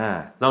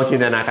ลองจิน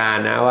ตนาการ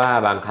นะว่า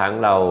บางครั้ง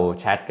เรา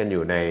แชทกันอ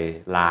ยู่ใน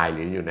LINE ห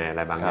รืออยู่ในอะไ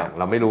รบางอย่าง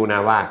เราไม่รู้นะ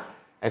ว่า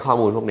ไอ้ข้อ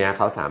มูลพวกนี้เ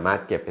ขาสามารถ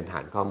เก็บเป็นฐ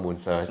านข้อมูล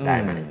เซิร์ชได้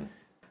ไหม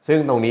ซึ่ง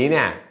ตรงนี้เ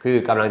นี่ยคือ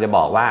กำลังจะบ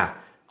อกว่า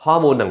ข้อ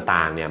มูล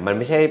ต่างๆเนี่ยมัน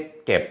ไม่ใช่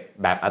เก็บ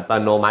แบบอัต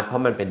โนมัติเพรา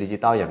ะมันเป็นดิจิ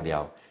ตอลอย่างเดีย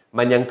ว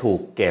มันยังถูก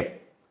เก็บ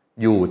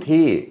อยู่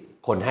ที่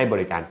คนให้บ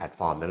ริการแพลต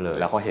ฟอร์มนั้นเลย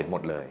แล้วเขาเห็นหม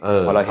ดเลย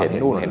พอเราเห็น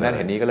นู่นเห็นนั่นเ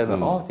ห็นนี้ก็เลยแบ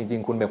บอ๋อจริ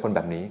งๆคุณเป็นคนแบ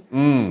บนี้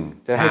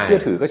จะให้เชื่อ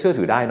ถือก็เชื่อ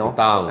ถือได้เนาะ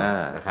ต้อง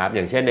นะครับอ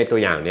ย่างเช่นในตัว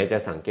อย่างนี้จะ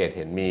สังเกตเ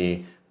ห็นมี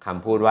ค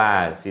ำพูดว่า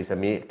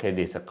Sesame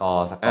Credit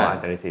Score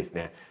Analysis เ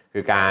นี่ยคื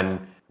อการ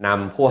น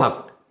ำพวก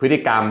พฤติ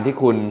กรรมที่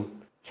คุณ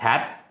แช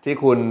ทที่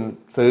คุณ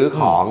ซื้อข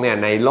องเนี่ย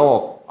ในโลก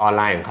ออนไ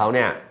ลน์ของเขาเ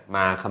นี่ย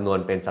มาคำนวณ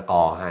เป็นสก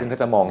อร์ให้ซึ่งถ้า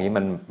จะมองนี้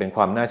มันเป็นค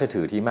วามน่าเชื่อ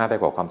ถือที่มากไป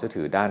กว่าความเชื่อ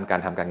ถือด้านการ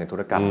ทำการเงินธุ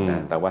รกรรมน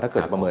ะแต่ว่าถ้าเกิ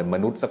ดประเมินม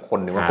นุษย์สักคน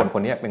หนึ่งว่าค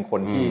นนี้เป็นค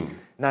นที่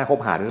น่าคบ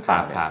หาหรือเปล่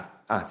าเนี่ย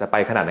จะไป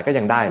ขนาดนั้นก็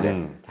ยังได้เลย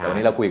แต่วัน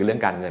นี้เราคุยกันเรื่อ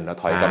งการเงินเรา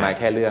ถอยกลับมา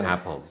แค่เรื่อง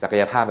ศัก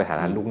ยภาพในฐา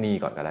นะลูกหนี้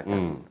ก่อนก็แล้วกั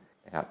น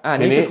นะครับ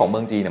นี่คือของเมื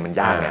องจีนเนี่ยมัน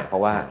ยากไงเพรา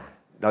ะว่า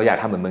เราอยาก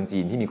ทำเหมือนเมืองจี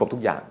นที่มีครบทุ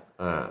กอย่าง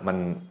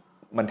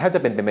มันแทบจะ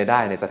เป็นไปไม่ได้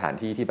ในสถาน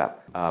ที่ที่แบบ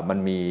มัน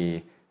มี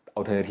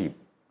อัลเทอร์เนทีฟ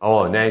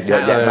ใน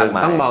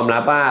ต้องยอมรั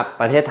บว่า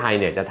ประเทศไทย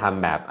เนี่ยจะท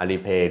ำแบบ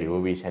Alipay หรือว่า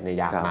WeChat เนี่ย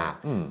ยากมาก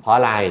เพราะอ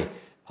ะไร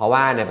เพราะว่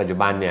าในปัจจุ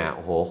บันเนี่ยโ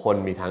อ้โหคน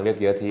มีทางเลือก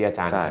เยอะที่อาจ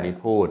ารย์คณิต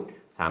พูด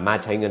สามารถ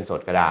ใช้เงินสด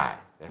ก็ได้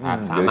นะครับ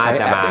สามารถ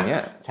จะมา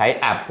ใช้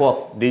แอปพวก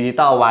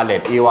Digital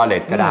Wallet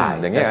e-wallet ก็ได้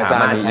อย่างเงี้ยสา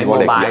มารถใช้โม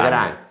บายก็ไ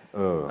ด้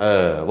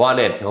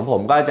wallet ของผ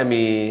มก็จะ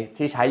มี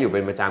ที่ใช้อยู่เป็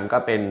นประจำก็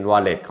เป็น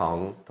wallet ของ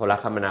โทร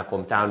คมนาค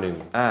มเจ้าหนึ่ง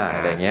อะ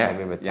ไรเงี้ย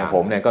อย่างผ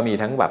มเนี่ยก็มี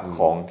ทั้งแบบข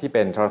องที่เ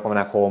ป็นโทรคม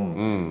นาคม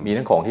มี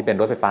ทั้งของที่เป็น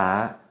รถไฟฟ้า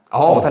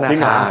ของธนา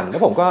คารแล้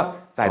วผมก็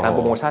จ่ายตามโป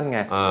รโมชั่นไง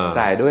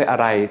จ่ายด้วยอะ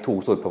ไรถูก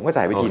สุดผมก็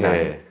จ่ายวิธีนั้น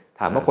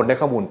ถามว่าคนได้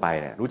ข้อมูลไป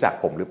เนี่ยรู้จัก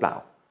ผมหรือเปล่า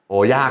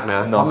ยากน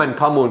ะเพราะมัน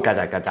ข้อมูลกระ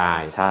จัดกระจา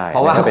ยเพร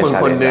าะว่า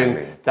คนนึง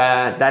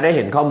จะได้เ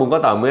ห็นข้อมูลก็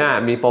ต่อเมื่อ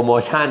มีโปรโม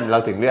ชั่นเรา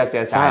ถึงเลือกจ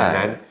ะใช้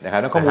นั้นนะครับ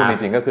แล้วข้อมูลจ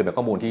ริงๆก็คือเป็น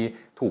ข้อมูลที่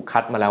ถูกคั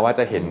ดมาแล้วว่า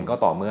จะเห็นก็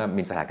ต่อเมื่อ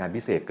มีสถานการณ์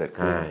พิเศษเกิด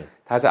ขึ้น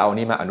ถ้าจะเอา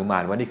นี่มาอนุมา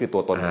นว่านี่คือตั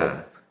วตนผม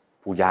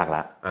พูดยากล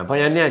ะเพราะฉ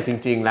ะนั้นเนี่ยจ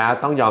ริงๆแล้ว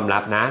ต้องยอม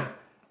รับนะ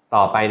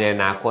ต่อไปในอ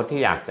นาคต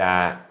ที่อยากจะ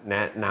แน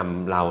ะน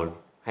ำเรา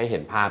ให้เห็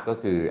นภาพก็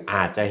คืออ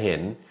าจจะเห็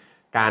น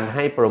การใ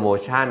ห้โปรโม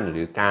ชั่นห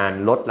รือการ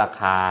ลดรา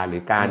คาหรื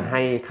อการใ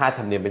ห้ค่าธ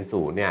รรมเนียมเป็น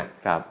ศูนย์เนี่ย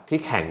ที่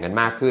แข่งกัน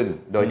มากขึ้น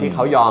โดยที่เข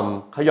า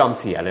ยอม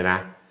เสียเลยนะ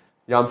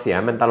ยอมเสีย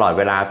มันตลอด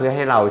เวลาเพื่อใ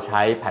ห้เราใ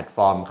ช้แพลตฟ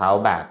อร์มเขา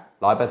แบบ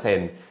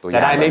 100% จะ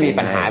ได้ไม่มี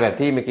ปัญหาแบบ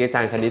ที่เมื่อกี้อาจ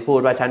ารย์คณิตพูด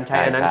ว่าฉันใช้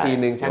อันนั้นที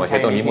นึงฉันใช้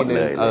ตัวนี้หมดเ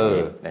ลย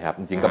นะครับ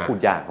จริงๆก็พูด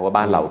ยากเพราะว่า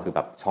บ้านเราคือแบ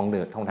บช่อ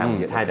งทาง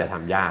เยอะใช่จะท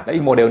ำยากแล้ว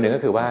อีกโมเดลนึง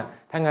ก็คือว่า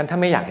ถ้างั้นถ้า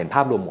ไม่อยากเห็นภ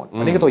าพรวมหมด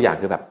อันนี้ก็ตัวอย่าง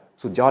คือแบบ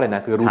สุดยอดเลยน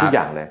ะคือรู้ทุกอ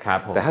ย่างเลย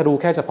แต่ถ้ารู้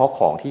แค่เฉพาะข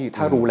องที่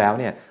ถ้ารู้แล้ว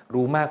เนี่ย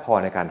รู้มากพอ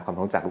ในการความ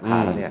รู้จักลูกค้า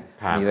แล้วเนี่ย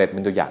มีอะไรเ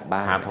ป็นตัวอย่างบ้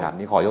างนะครับ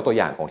นี่ขอยกตัว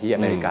อย่างของที่อ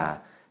เมริกา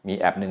มี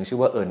แอปนึงชื่อ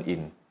ว่า Earn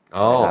In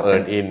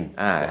Earn In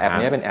แอป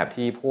นี้เป็นแอป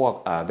ที่พวก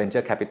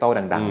venture capital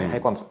ดังๆเนี่ยให้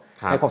ค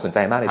วามสนใจ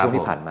มากในช่วง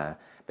ที่ผ่านมา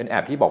เป็นแอ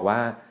ปที่บอกว่า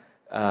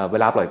เว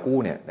ลาปล่อยกู้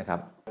เนี่ยนะครับ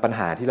ปัญห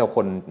าที่เราค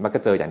นมักจ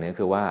ะเจออย่างนึง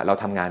คือว่าเรา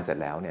ทำงานเสร็จ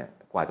แล้วเนี่ย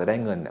กว่าจะได้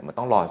เงินเนี่ยมัน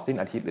ต้องรอสิ้น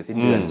อาทิตย์หรือสิ้น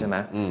เดือนใช่ไหม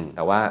แ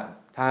ต่ว่า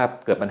ถ้า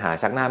เกิดปัญหา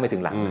ชักหน้าไม่ถึ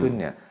งหลังขึ้น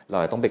เนี่ยเรา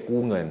ต้องไป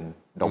กู้เงิน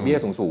ดอกเบี้ย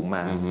สูงๆม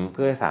าเ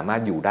พื่อสามาร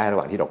ถอยู่ได้ระห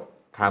ว่างที่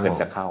เงิน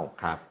จะเข้า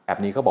แอป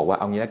นี้ก็บอกว่า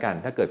เอางี้แล้วกัน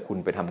ถ้าเกิดคุณ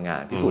ไปทำงา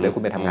นพิสูจน์ได้คุ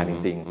ณไปทำงานจ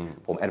ริง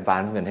ๆผมแอดวา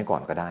นซ์เงินให้ก่อ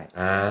นก็ได้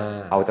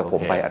เอาจากผ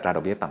มไปอัตราด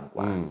อกเบี้ยต่ำก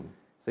ว่า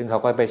ซึ่งเขา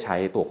ก็ไปใช้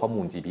ตัวข้อ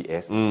มูล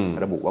GPS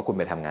ระบุว่าคุณ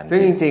ไปทำงานซึ่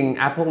งจริงๆ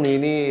แอปพวกนี้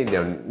นี่เดี๋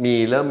ยว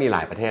เริ่มมีหล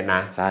ายประเทศน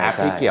ะแอป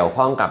ที่เกี่ยว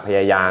ข้องกับพย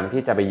ายาม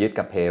ที่จะไปยึด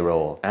กับ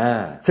payroll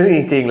ซึ่งจ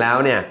ริงๆแล้ว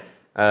เนี่ย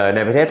ใน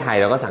ประเทศไทย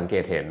เราก็สังเก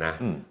ตเห็นนะ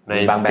ใน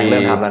บางแบงค์เริ่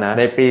มทำแล้วนะ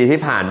ในปีที่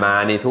ผ่านมา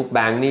นี่ทุกแบ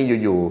งค์นี่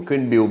อยู่ๆขึ้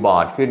นบิลบอ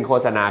ร์ดขึ้นโฆ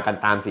ษณากัน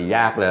ตามสี่แย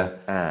กเลย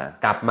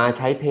กลับมาใ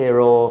ช้เพโร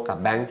กับ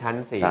แบงค์ชั้น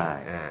4ใช่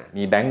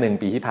มีแบงค์นึง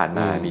ปีที่ผ่านม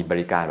ามีบ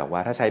ริการบอกว่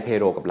าถ้าใช้เพ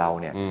โรกับเรา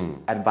เนี่ย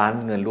แอดวาน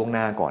ซ์เงินล่วงห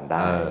น้าก่อนไ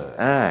ด้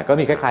ก็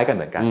มีคล้ายๆกันเ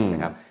หมือนกันน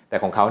ะครับแต่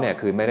ของเขาเนี่ย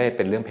คือไม่ได้เ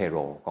ป็นเรื่องเพโร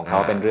ของเขา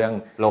เป็นเรื่อง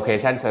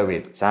location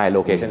service ใช่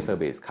location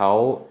service เขา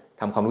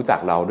ทำความรู้จัก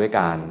เราด้วย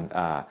การ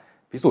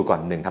พิสูจน์ก่อน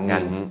1ทำงา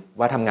น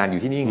ว่าทำงานอ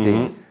ยู่ที่นี่จริง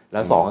ๆแ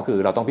ล้ว2ก็คือ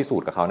เราต้องพิสู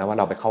จน์กับเขานะว่า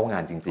เราไปเข้างา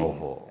นจริง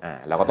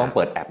ๆเราก็ต้องเ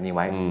ปิดแอปนี้ไ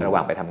ว้ระหว่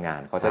างไปทำงาน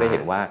เขาจะได้เห็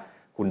นว่า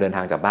คุณเดินท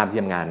างจากบ้านที่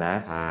ทำงานนะ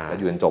แล้ว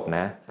อยู่จนจบน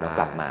ะแล้วก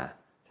ลับมา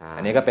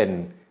อันนี้ก็เป็น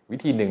วิ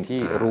ธีหนึ่งที่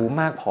รู้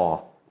มากพอ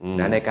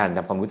นะในการท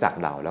ำความรู้จัก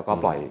เราแล้วก็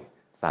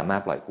สามาร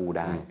ถปล่อยกู้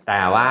ได้แ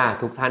ต่ว่า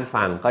ทุกท่าน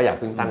ฟังก็อย่า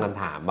เพิ่งตั้งค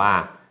ำถามว่า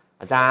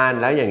อาจารย์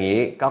แล้วอย่างนี้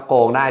ก็โก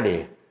งได้ดิ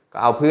ก็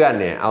เอาเพื่อน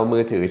เนี่ยเอามื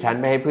อถือฉัน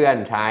ไปให้เพื่อน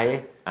ใช้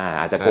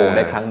อาจจะโกงไ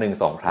ด้ครั้ง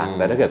1 2ครั้งแ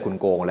ต่ถ้าเกิดคุณ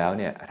โกงแล้ว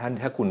เนี่ย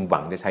ถ้าคุณหวั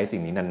งจะใช้สิ่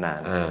งนี้นา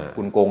นๆ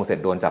คุณโกงเสร็จ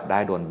โดนจับได้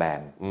โดนแบ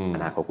นอ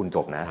นาคตคุณจ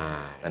บนะ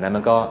ดังนั้นมั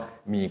นก็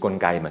มีกล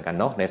ไกเหมือนกัน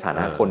เนาะในฐาน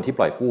ะคนที่ป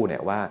ล่อยกู้เนี่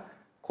ยว่า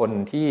คน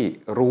ที่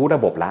รู้ระ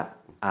บบละ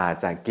อาจ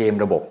จะเกม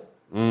ระบบ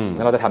แ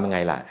ล้วเราจะทำยังไง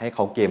ล่ะให้เข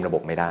าเกมระบ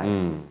บไม่ได้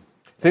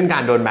ซึ่งกา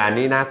รโดนแบน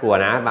นี่น่ากลัว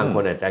นะบางค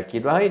นอาจจะคิ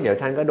ดว่าเฮ้ยเดี๋ยว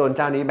ฉันก็โดนเ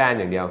จ้านี้แบน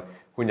อย่างเดียว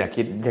คุณอย่า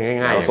คิดง่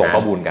ายๆเราส่งข้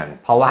อมูลกัน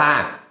เพราะว่า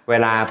เว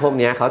ลาพวก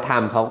นี้เขาท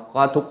ำเขา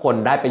ก็ทุกคน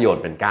ได้ประโยช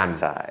น์เหมือนกัน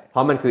เพรา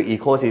ะมันคืออี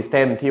โคซิสเ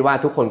ต็มที่ว่า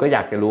ทุกคนก็อย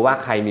ากจะรู้ว่า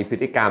ใครมีพฤ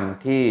ติกรรม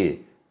ที่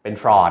เป็น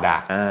ฟรอด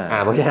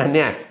เพราะฉะนั้นเ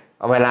นี่ย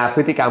เวลาพ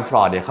ฤติกรรมฟร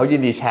อดเนี่ยเขายิ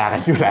นดีแชร์กั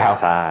นอยู่แล้ว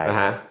นะ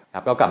ฮะครั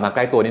บก็กลับมาใก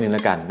ล้ตัวนิดนึงแ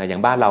ล้วกันในอย่า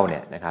งบ้านเราเนี่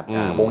ยนะครับ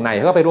วงในเ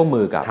ขาก็ไปร่วม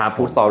มือกับ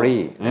Food Story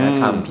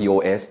ทำ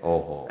POS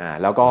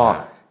แล้วก็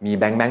มี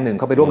แบงค์หนึ่ง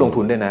เขาไปร่วมลง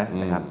ทุนด้วยนะ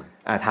ครับ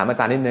ถามอา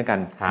จารย์นิดนึงกัน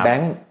แบง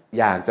ค์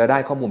อยากจะได้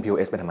ข้อมูล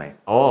POS ไปทำไม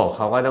เข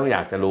าก็ต้องอย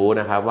ากจะรู้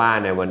นะครับว่า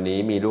ในวันนี้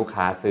มีลูก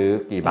ค้าซื้อ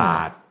กี่บา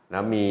ทแล้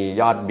วมี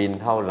ยอดบิน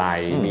เท่าไหร่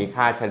มี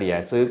ค่าเฉลี่ย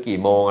ซื้อกี่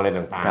โมงอะไร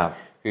ต่าง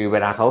ๆคือเว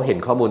ลาเขาเห็น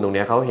ข้อมูลตรง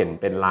นี้เขาเห็น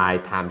เป็นลาย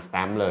time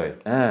stamp เลย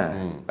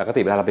ปกติ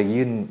เวลาเราไป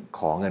ยื่น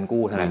ขอเงิน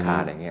กู้ธนาคา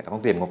รอย่างเงี้ยเราต้อ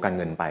งเตรียมงบการ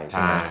เงินไปใ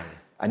ช่ไหม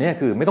อันนี้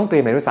คือไม่ต้องเตรี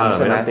ยมอะไรด้วยซ้ำใ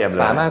ช่ไหม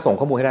สามารถส่ง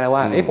ข้อมูลให้ได้ว่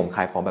าผมข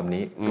ายของแบบ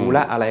นี้รู้ล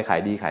ะอะไรขาย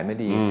ดีขายไม่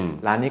ดี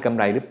ร้านนี้กำ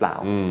ไรหรือเปล่า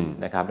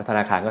นะครับธน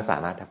าคารก็สา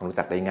มารถทำความรู้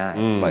จักได้ง่าย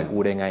ปล่อย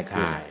กู้ได้ง่าย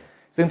ขึ้น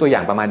ซึ่งตัวอย่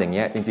างประมาณอย่างเ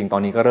งี้ยจริงๆตอ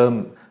นนี้ก็เ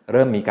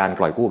ริ่มมีการ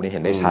ปล่อยกู้นี้เ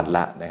ห็นได้ชัดแ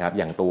ล้วนะครับ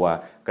อย่างตัว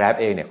Grab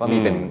เองเนี่ยก็มี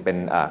เป็น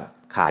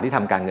ขาที่ท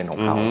ำการเงินของ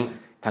เขา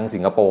ทางสิ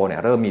งคโปร์เนี่ย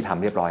เริ่มมีท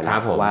ำเรียบร้อยแล้ว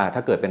เพราะว่าถ้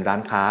าเกิดเป็นร้า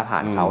นค้าผ่า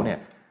นเขาเนี่ย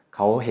เข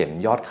าเห็น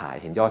ยอดขาย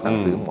เห็นยอดสั่ง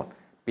ซื้อหมด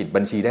ปิด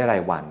บัญชีได้รา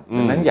ยวัน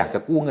ดังนั้นอยากจะ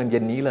กู้เงินเย็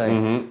นนี้เลย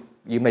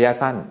ยืมระยะ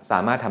สั้นสา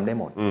มารถทำได้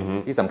หมด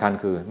ที่สำคัญ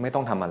คือไม่ต้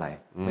องทำอะไร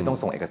ไม่ต้อง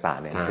ส่งเอกสาร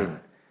เลยทั้งสิ้น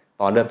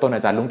ตอนเริ่มต้นอ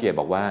าจารย์ลุงเกียรติ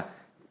บอกว่า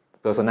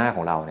เพอร์โซน่าข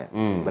องเราเนี่ย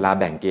เวลา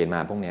แบ่งเกณฑ์ม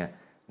าพวกนี้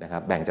นะครั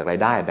บแบ่งจากราย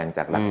ได้แบ่งจ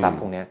ากหลักทรัพย์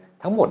พวกนี้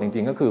ทั้งหมดจ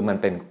ริงๆก็คือมัน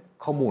เป็น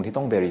ข้อมูลที่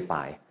ต้อง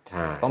verify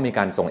ต้องมีก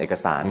ารส่งเอก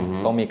สาร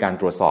ต้องมีการ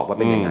ตรวจสอบว่า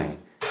เป็นยังไง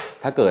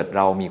ถ้าเกิดเ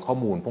รามีข้อ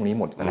มูลพวกนี้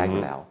หมดแต่แรกอ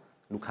ยู่แล้ว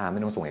ลูกค้าไม่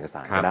ต้องส่งเอกส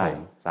ารก็ได้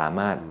สาม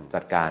ารถ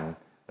จัดการ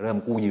เริ่ม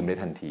กู้ยืมได้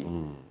ทันที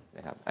น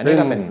ะครับอันนี้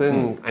ก็เป็นซึ่ง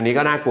อันนี้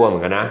ก็น่ากลัวเหมื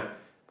อนกันนะ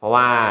เพราะ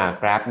ว่า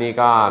Grab นี่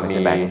ก็มี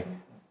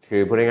คื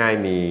อพูดง่าย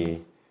ๆ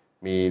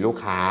มีลูก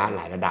ค้าห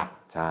ลายระดับ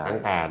ตั้ง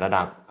แต่ระ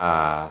ดับ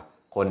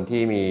คน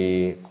ที่มี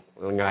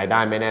รายได้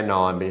ไม่แน่น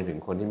อนไปถึง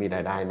คนที่มีร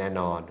ายได้แน่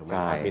นอนถูกไหม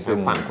ครับมีทั้ง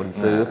ฝั่งคน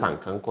ซื้อฝั่ง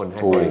ทั้งคนให้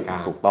บริกา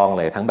รถูกต้อง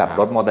เลยทั้งแบบ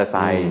รถมอเตอร์ไซ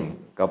ค์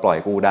ก็ปล่อย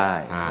กู้ได้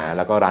นะแ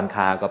ล้วก็ร้าน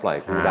ค้าก็ปล่อย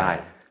กู้ได้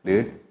หรือ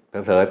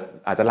เผลอ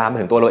ๆอาจจะลามไป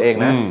ถึงตัวเราเอง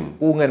นะ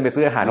กู้เงินไป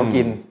ซื้ออาหารเรา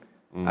กิน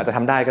อาจจะท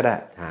ำได้ก็ได้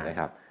นะค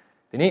รับ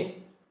ทีนี้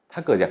ถ้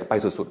าเกิดอยากไป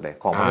สุดๆเลย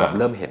ของมันแบบ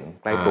เริ่มเห็น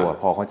ใกล้ตัว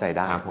พอเข้าใจไ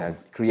ด้นะ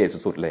ครีเอท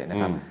สุดๆเลยนะ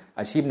ครับ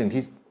อาชีพหนึ่ง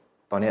ที่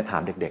ตอนนี้ถา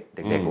มเ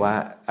ด็กๆว่า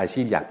อา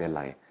ชีพอยากเป็นอะ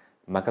ไร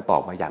มักก็ตอ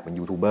บมาอยากเป็น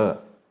ยูทูบเบอร์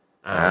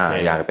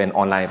อยากเป็นอ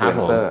อนไลน์อินฟลูเอน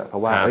เซอร์เพรา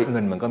ะว่าเ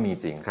งินมันก็มี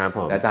จริง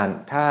แต่อาจารย์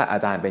ถ้าอา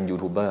จารย์เป็นยู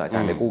ทูบเบอร์อาจา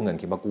รย์ไปกู้เงิน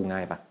คิดว่ากู้ง่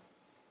ายปะ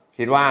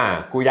คิดว่า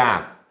กู้ยา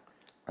ก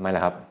ทำไมล่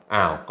ะครับ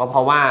ก็เพร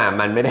าะว่า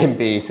มันไม่ได้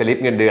มีสลิป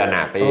เงินเดือน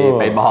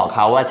ไปบอกเข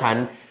าว่าฉัน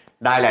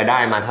ได้รายได้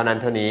มาเท่านั้น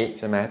เท่านี้ใ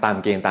ช่ไหมตาม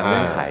เกณฑ์ตามเงื่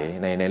อนไข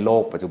ในโล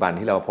กปัจจุบัน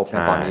ที่เราพบใน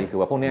ตอนนี้คือ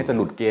ว่าพวกนี้จะห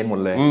ลุดเกณฑ์หมด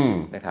เลย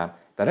นะครับ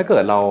แต่ถ้าเกิ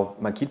ดเรา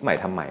มาคิดใหม่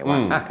ทำใหม่ว่า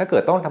ถ้าเกิ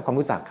ดต้องทำความ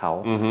รู้จักเขา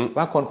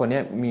ว่าคนนี้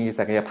มี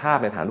ศักยภาพ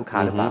ในฐานลูกค้า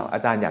หรือเปล่าอา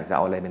จารย์อยากจะเอ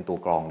าอะไรเป็นตัว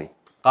กรองดี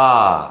ก็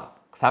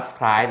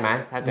subscribe ไหม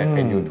ถ้าเกิดเ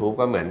ป็น YouTube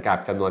ก็เหมือนกับ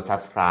จำนวน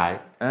subscribe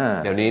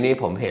เดี๋ยวนี้นี่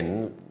ผมเห็น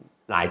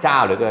หลายเจ้า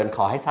เหลือเกินข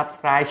อให้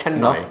subscribe ฉัน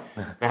หน่อย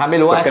นะครับไม่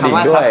รู้ว่าคำ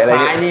ว่า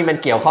subscribe นี่มัน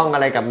เกี่ยวข้องอะ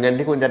ไรกับเงิน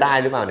ที่คุณจะได้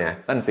หรือเปล่าเนี่ย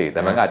นั่นสิแ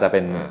ต่มันอาจจะเ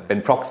ป็น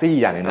proxy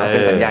อย่างหนึ่งนะเป็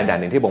นสัญญาณอย่าง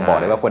หนึ่งที่บ่งบอก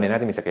เลยว่าคนนี้น่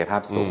าจะมีศักยภา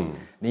พสูง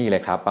นี่เล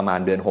ยครับประมาณ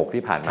เดือน6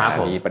ที่ผ่านมา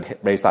มี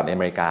บริษัทในอ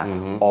เมริกา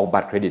ออกบั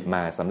ตรเครดิตม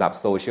าสำหรับ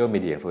social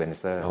media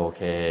influencer โอเ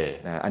ค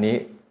นะอันนี้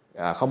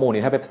ข้อมูล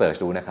นี้ถ้าไปเสิร์ช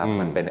ดูนะครับ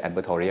มันเป็น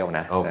advertorial น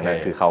ะนั่น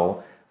คือเข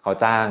า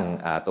จ้าง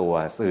ตัว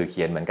สื่อเ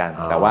ขียนเหมือนกัน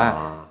แต่ว่า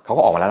เขา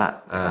ก็ออกมาแล้วล่ะ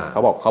เข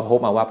าบอกเขาพบ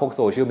มาว่าพวกโ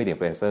ซเชียลมีเดียอิน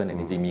ฟลูเอนเซอร์เนี่ย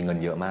จริงๆมีเงิน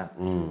เยอะมาก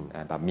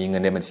แบบมีเงิ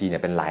นในบัญชีเนี่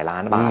ยเป็นหลายล้า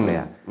นบาทเลย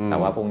แต่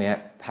ว่าพวกนี้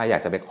ถ้าอยา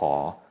กจะไปขอ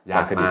ยา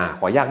ก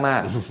ยากมา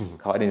ก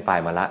เขา identify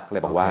มาละเล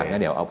ยบอกว่างั้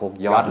นเดี๋ยวเอาพวก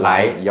ยอดไล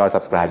ค์ยอด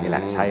subscribe นี่แหล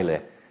ะใช่เลย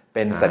เ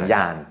ป็นสัญญ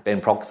าณเป็น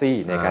proxy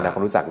ในการทำคว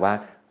ามรู้จักว่า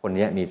คน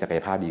นี้มีศักย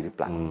ภาพดีหรือเ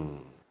ปล่า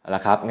แล้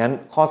วครับงั้น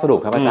ข้อสรุป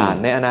ครับอาจาร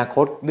ย์ในอนาค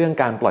ตเรื่อง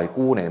การปล่อย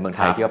กู้ในเมืองไท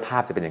ยคิดว่าภา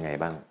พจะเป็นยังไง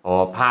บ้าง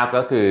ภาพ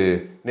ก็คือ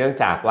เนื่อง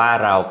จากว่า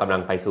เรากำลั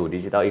งไปสู่ดิ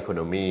จิทัลอีโคโน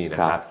มีนะ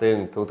ครับซึ่ง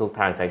ทุกๆ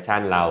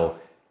transaction เรา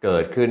เกิ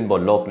ดขึ้นบ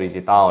นโลกดิ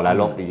จิทัลและ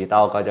โลกดิจิทั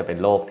ลก็จะเป็น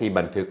โลกที่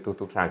บันทึก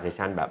ทุกๆ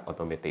transaction แบบอัตโ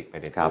นมัติไป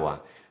ในตัว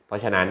เพรา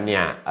ะฉะนั้นเนี่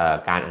ย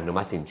การอนุ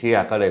มัติสินเชื่อ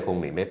ก็เลยคง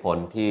หนีไม่พ้น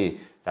ที่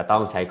จะต้อ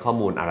งใช้ข้อ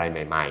มูลอะไร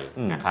ใหม่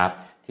ๆนะครับ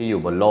ที่อยู่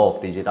บนโลก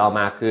ดิจิทัล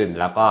มากขึ้น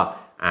แล้วก็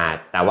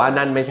แต่ว่า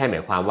นั่นไม่ใช่หม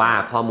ายความว่า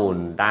ข้อมูล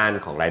ด้าน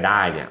ของรายได้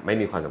เนี่ยไม่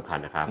มีความสำคัญ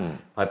นะครับ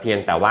เพราะเพียง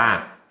แต่ว่า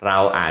เรา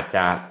อาจจ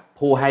ะ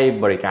ผู้ให้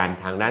บริการ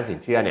ทางด้านสิน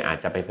เชื่อเนี่ยอาจ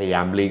จะไปพยาย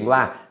ามลิงก์ว่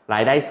ารา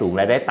ยได้สูง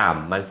รายได้ต่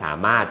ำมันสา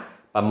มารถ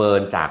ประเมิน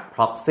จาก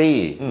proxy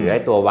หรือไอ้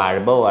ตัว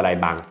variable อะไร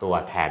บางตัว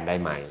แทนได้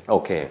ไหมโอ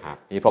เคครับ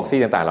มี proxy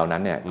ต่างๆเหล่านั้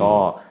นเนี่ยก็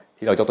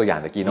ที่เรายกตัวอย่าง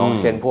ตะกี้น้อง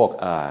เช่นพวก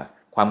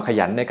ความข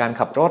ยันในการ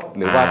ขับรถ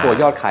หรือว่าตัว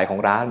ยอดขายของ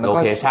ร้านมัน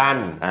ก็ location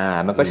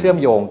มันก็เชื่อม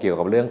โยงเกี่ยว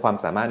กับเรื่องความ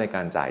สามารถในก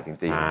ารจ่ายจ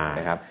ริงๆ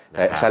นะครับแ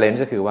ต่ challenge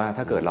ก็คือว่า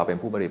ถ้าเกิดเราเป็น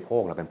ผู้บริโภ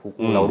คเราเป็นผู้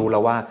กู้เรารู้แล้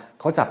วว่า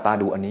เขาจับตา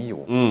ดูอันนี้อ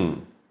ยู่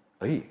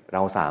เฮ้ยเร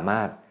าสาม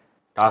ารถ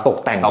ตก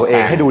แต่งตัวเอ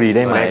งให้ดูดีไ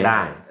ด้ไหมไ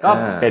ด้ก็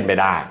เป็นไป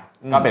ไ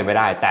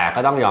ด้แต่ก็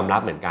ต้องยอมรั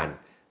บเหมือนกัน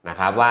นะ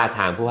ครับว่าท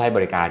างผู้ให้บ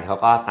ริการเขา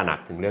ก็ตระหนัก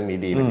ถึงเรื่องนี้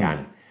ดีเหมือนกัน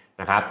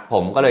นะครับผ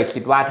มก็เลยคิ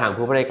ดว่าทาง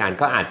ผู้บริการ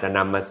ก็อาจจะน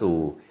ำมาสู่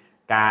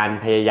การ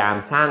พยายาม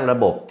สร้างระ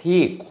บบที่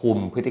คุม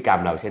พฤติกรรม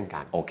เราเช่นกั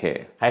นโอเค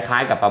คล้า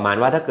ยๆกับประมาณ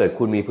ว่าถ้าเกิด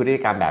คุณมีพฤติ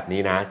กรรมแบบนี้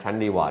นะฉัน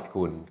รีวอร์ด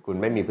คุณ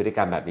ไม่มีพฤติก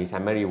รรมแบบนี้ฉั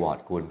นไม่รีวอร์ด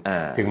คุณ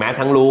ถึงแม้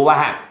ทั้งรู้ว่า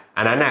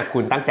อันนั้นนะคุ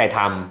ณตั้งใจท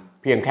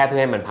ำเพียงแค่เพื่อ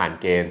ให้มันผ่าน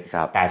เกณฑ์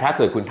แต่ถ้าเ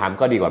กิดคุณทำ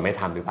ก็ดีกว่าไม่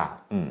ทำหรือเปล่า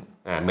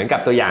เหมือนกับ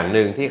ตัวอย่างห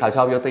นึ่งที่เขาช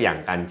อบยกตัวอย่าง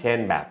กันเช่น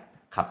แบบ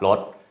ขับรถ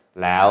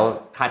แล้ว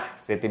คาด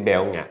เซฟตี้เบ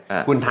ลต์เนี่ย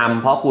คุณท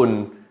ำเพราะคุณ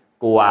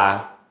กลัว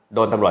โด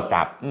นตำรวจ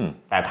จับ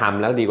แต่ท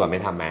ำแล้วดีกว่าไม่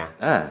ทำไหม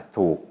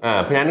ถูก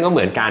เพราะฉะนั้นก็เห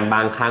มือนการบ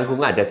างครั้งคุณ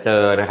อาจจะเจ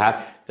อนะครับ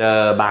เจอ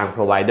บาง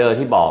provider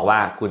ที่บอกว่า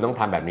คุณต้อง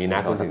ทำแบบนี้นะ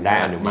คุณถึงได้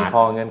อนุมัติมีข้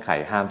อเงื่อนไข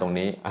ห้ามตรง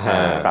นี้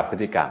ปรับพฤ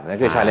ติกรรมนั่น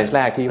คือ challenge แ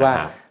รกที่ว่า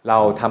เรา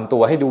ทำตั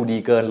วให้ดูดี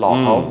เกินหลอก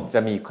เขาจะ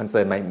มี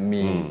concern ไหม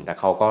มีแต่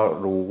เขาก็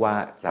รู้ว่า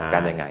จัดกา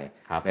รยังไง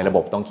ในระบ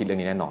บต้องคิดเรื่อ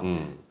งนี้แน่นอน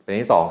เป็น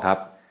ที่2ครับ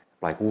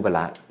ปล่อยกู้ไปล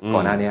ะก่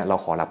อนหน้านี้เรา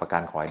ขอรับประกั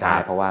นขอได้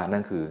เพราะว่านั่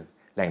นคือ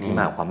แหล่งที่ม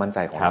าของความมั่นใจ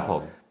ของเรา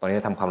ตอนนี้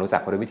ทำความรู้จั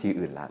กเขาด้วยวิธี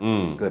อื่นละ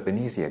เกิดเป็นห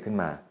นี้เสียขึ้น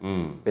มา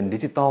เป็นดิ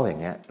จิตอลอย่า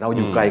งเงี้ยเราอ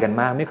ยู่ไกลกัน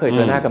มากไม่เคยเจ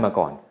อหน้ากันมา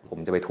ก่อนผม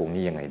จะไปทวงห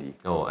นี้ยังไงดี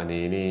อัน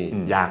นี้นี่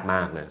ยากม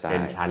ากเลยเป็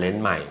น challenge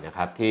ใหม่นะค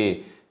รับที่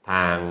ท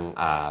าง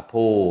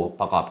ผู้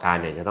ประกอบการ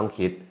เนี่ยจะต้อง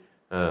คิด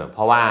เพ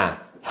ราะว่า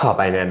ต่อไ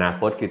ปในอนา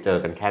คตคือเจอ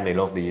กันแค่ในโ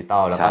ลกดิจิตอ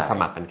ลแล้วก็ส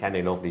มัครกันแค่ใน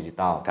โลกดิจิ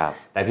ตอล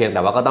แต่เพียงแ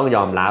ต่ว่าก็ต้องย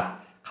อมรับ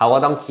เขาก็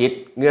ต้องคิด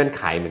เงื่อนไ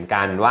ขเหมือน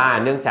กันว่า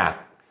เนื่องจาก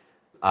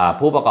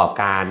ผู้ประกอบ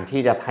การ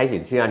ที่จะให้สิ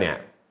นเชื่อเนี่ย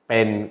เ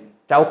ป็น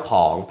เจ้าข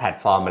องแพลต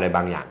ฟอร์มอะไรบ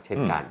างอย่างเช่น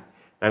กัน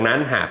ดังนั้น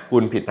หากคุ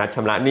ณผิดนัดช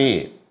ำระหนี้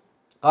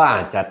ก็อ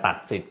าจจะตัด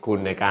สิทธิ์คุณ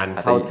ในการ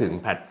เข้าถึง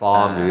แพลตฟอ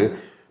ร์มหรือ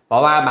เพรา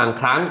ะว่าบาง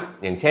ครั้ง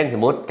อย่างเช่นส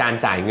มมติการ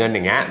จ่ายเงินอ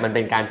ย่างเงี้ยมันเ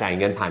ป็นการจ่าย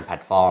เงินผ่านแพล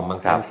ตฟอร์มบาง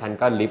ครั้งท่าน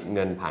ก็ลิฟต์เ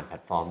งินผ่านแพล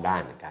ตฟอร์มได้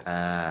เหมือนกัน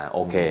โอ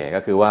เคก็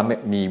คือว่า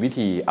มีวิ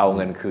ธีเอาเ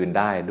งินคืน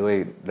ได้ด้วย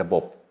ระบ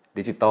บ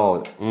ดิจิตอล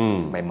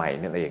ใหม่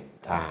ๆนั่นเอง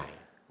ใช่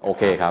โอ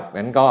เคครับ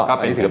งั้นก็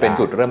อันนี้ถือเป็น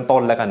จุดเริ่มต้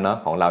นแล้วกันเนาะ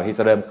ของเราที่จ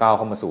ะเริ่มก้าวเ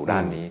ข้ามาสู่ด้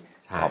านนี้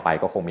ต่อไป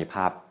ก็คงมีภ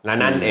าพและ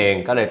นั่นเอง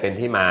ก็เลยเป็น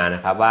ที่มาน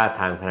ะครับว่า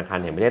ทางธนาคาร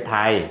แห่งประเทศไท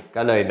ย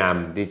ก็เลยน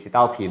ำดิจิทั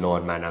ลพีโล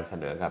นมานำเส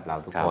นอกับเรา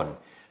ทุกคน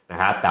นะ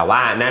ครับแต่ว่า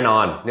แน่นอ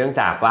นเนื่อง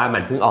จากว่ามั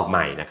นเพิ่งออกให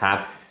ม่นะครับ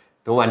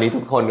ทุกวันนี้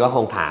ทุกคนก็ค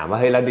งถามว่า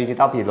เฮ้ยแล้วดิจิ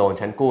ทัลพีโลน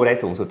ฉันกู้ได้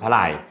สูงสุดเท่าไห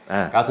ร่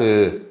ก็คือ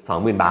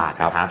 20,000 บาท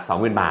นะครับ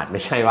 20,000 บาทไ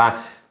ม่ใช่ว่า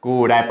กู้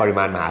ได้ปริม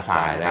าณมหาศ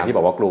าลนะครับที่บ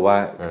อกว่ากลัวว่า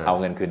เอา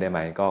เงินคืนได้ไหม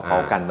ก็เขา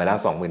กันมาแล้ว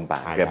 20,000 บ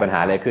าทเกิดปัญหา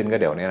อะไรขึ้นก็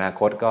เดี๋ยวในอนา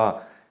คตก็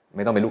ไ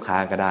ม่ต้องเป็นลูกค้า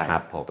ก็ได้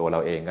ตัวเรา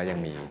เองก็ยัง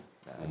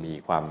มี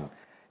ความ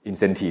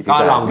incentive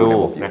ก็ลองดู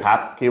นะครับ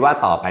คิดว่า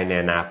ต่อไปใน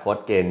อนาคต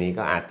เกณฑ์นี้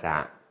ก็อาจจะ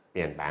เป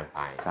ลี่ยนแปลงไป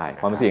ใช่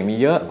ความเสี่ยงมี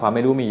เยอะความไ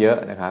ม่รู้มีเยอะ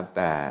นะครับแ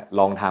ต่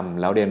ลองท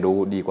ำแล้วเรียนรู้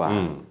ดีกว่า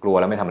กลัว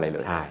แล้วไม่ทำอะไรเล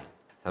ยใช่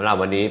สำหรับ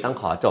วันนี้ต้อง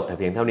ขอจบแต่เ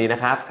พียงเท่านี้นะ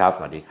ครับส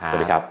วัสดีครับสวั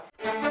สดีครับ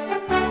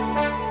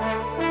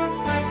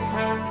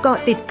เกาะ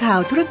ติดข่าว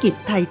ธุรกิจ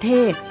ไทยเท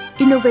ศ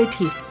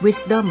Innovative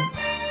Wisdom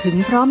ถึง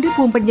พร้อมด้วย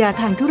ภูมิปัญญา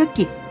ทางธุร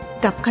กิจ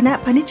กับคณะ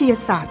พาณิชย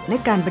ศาสตร์และ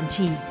การบัญ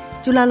ชี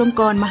จุฬาลง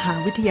กรณ์มหา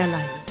วิทยา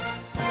ลัย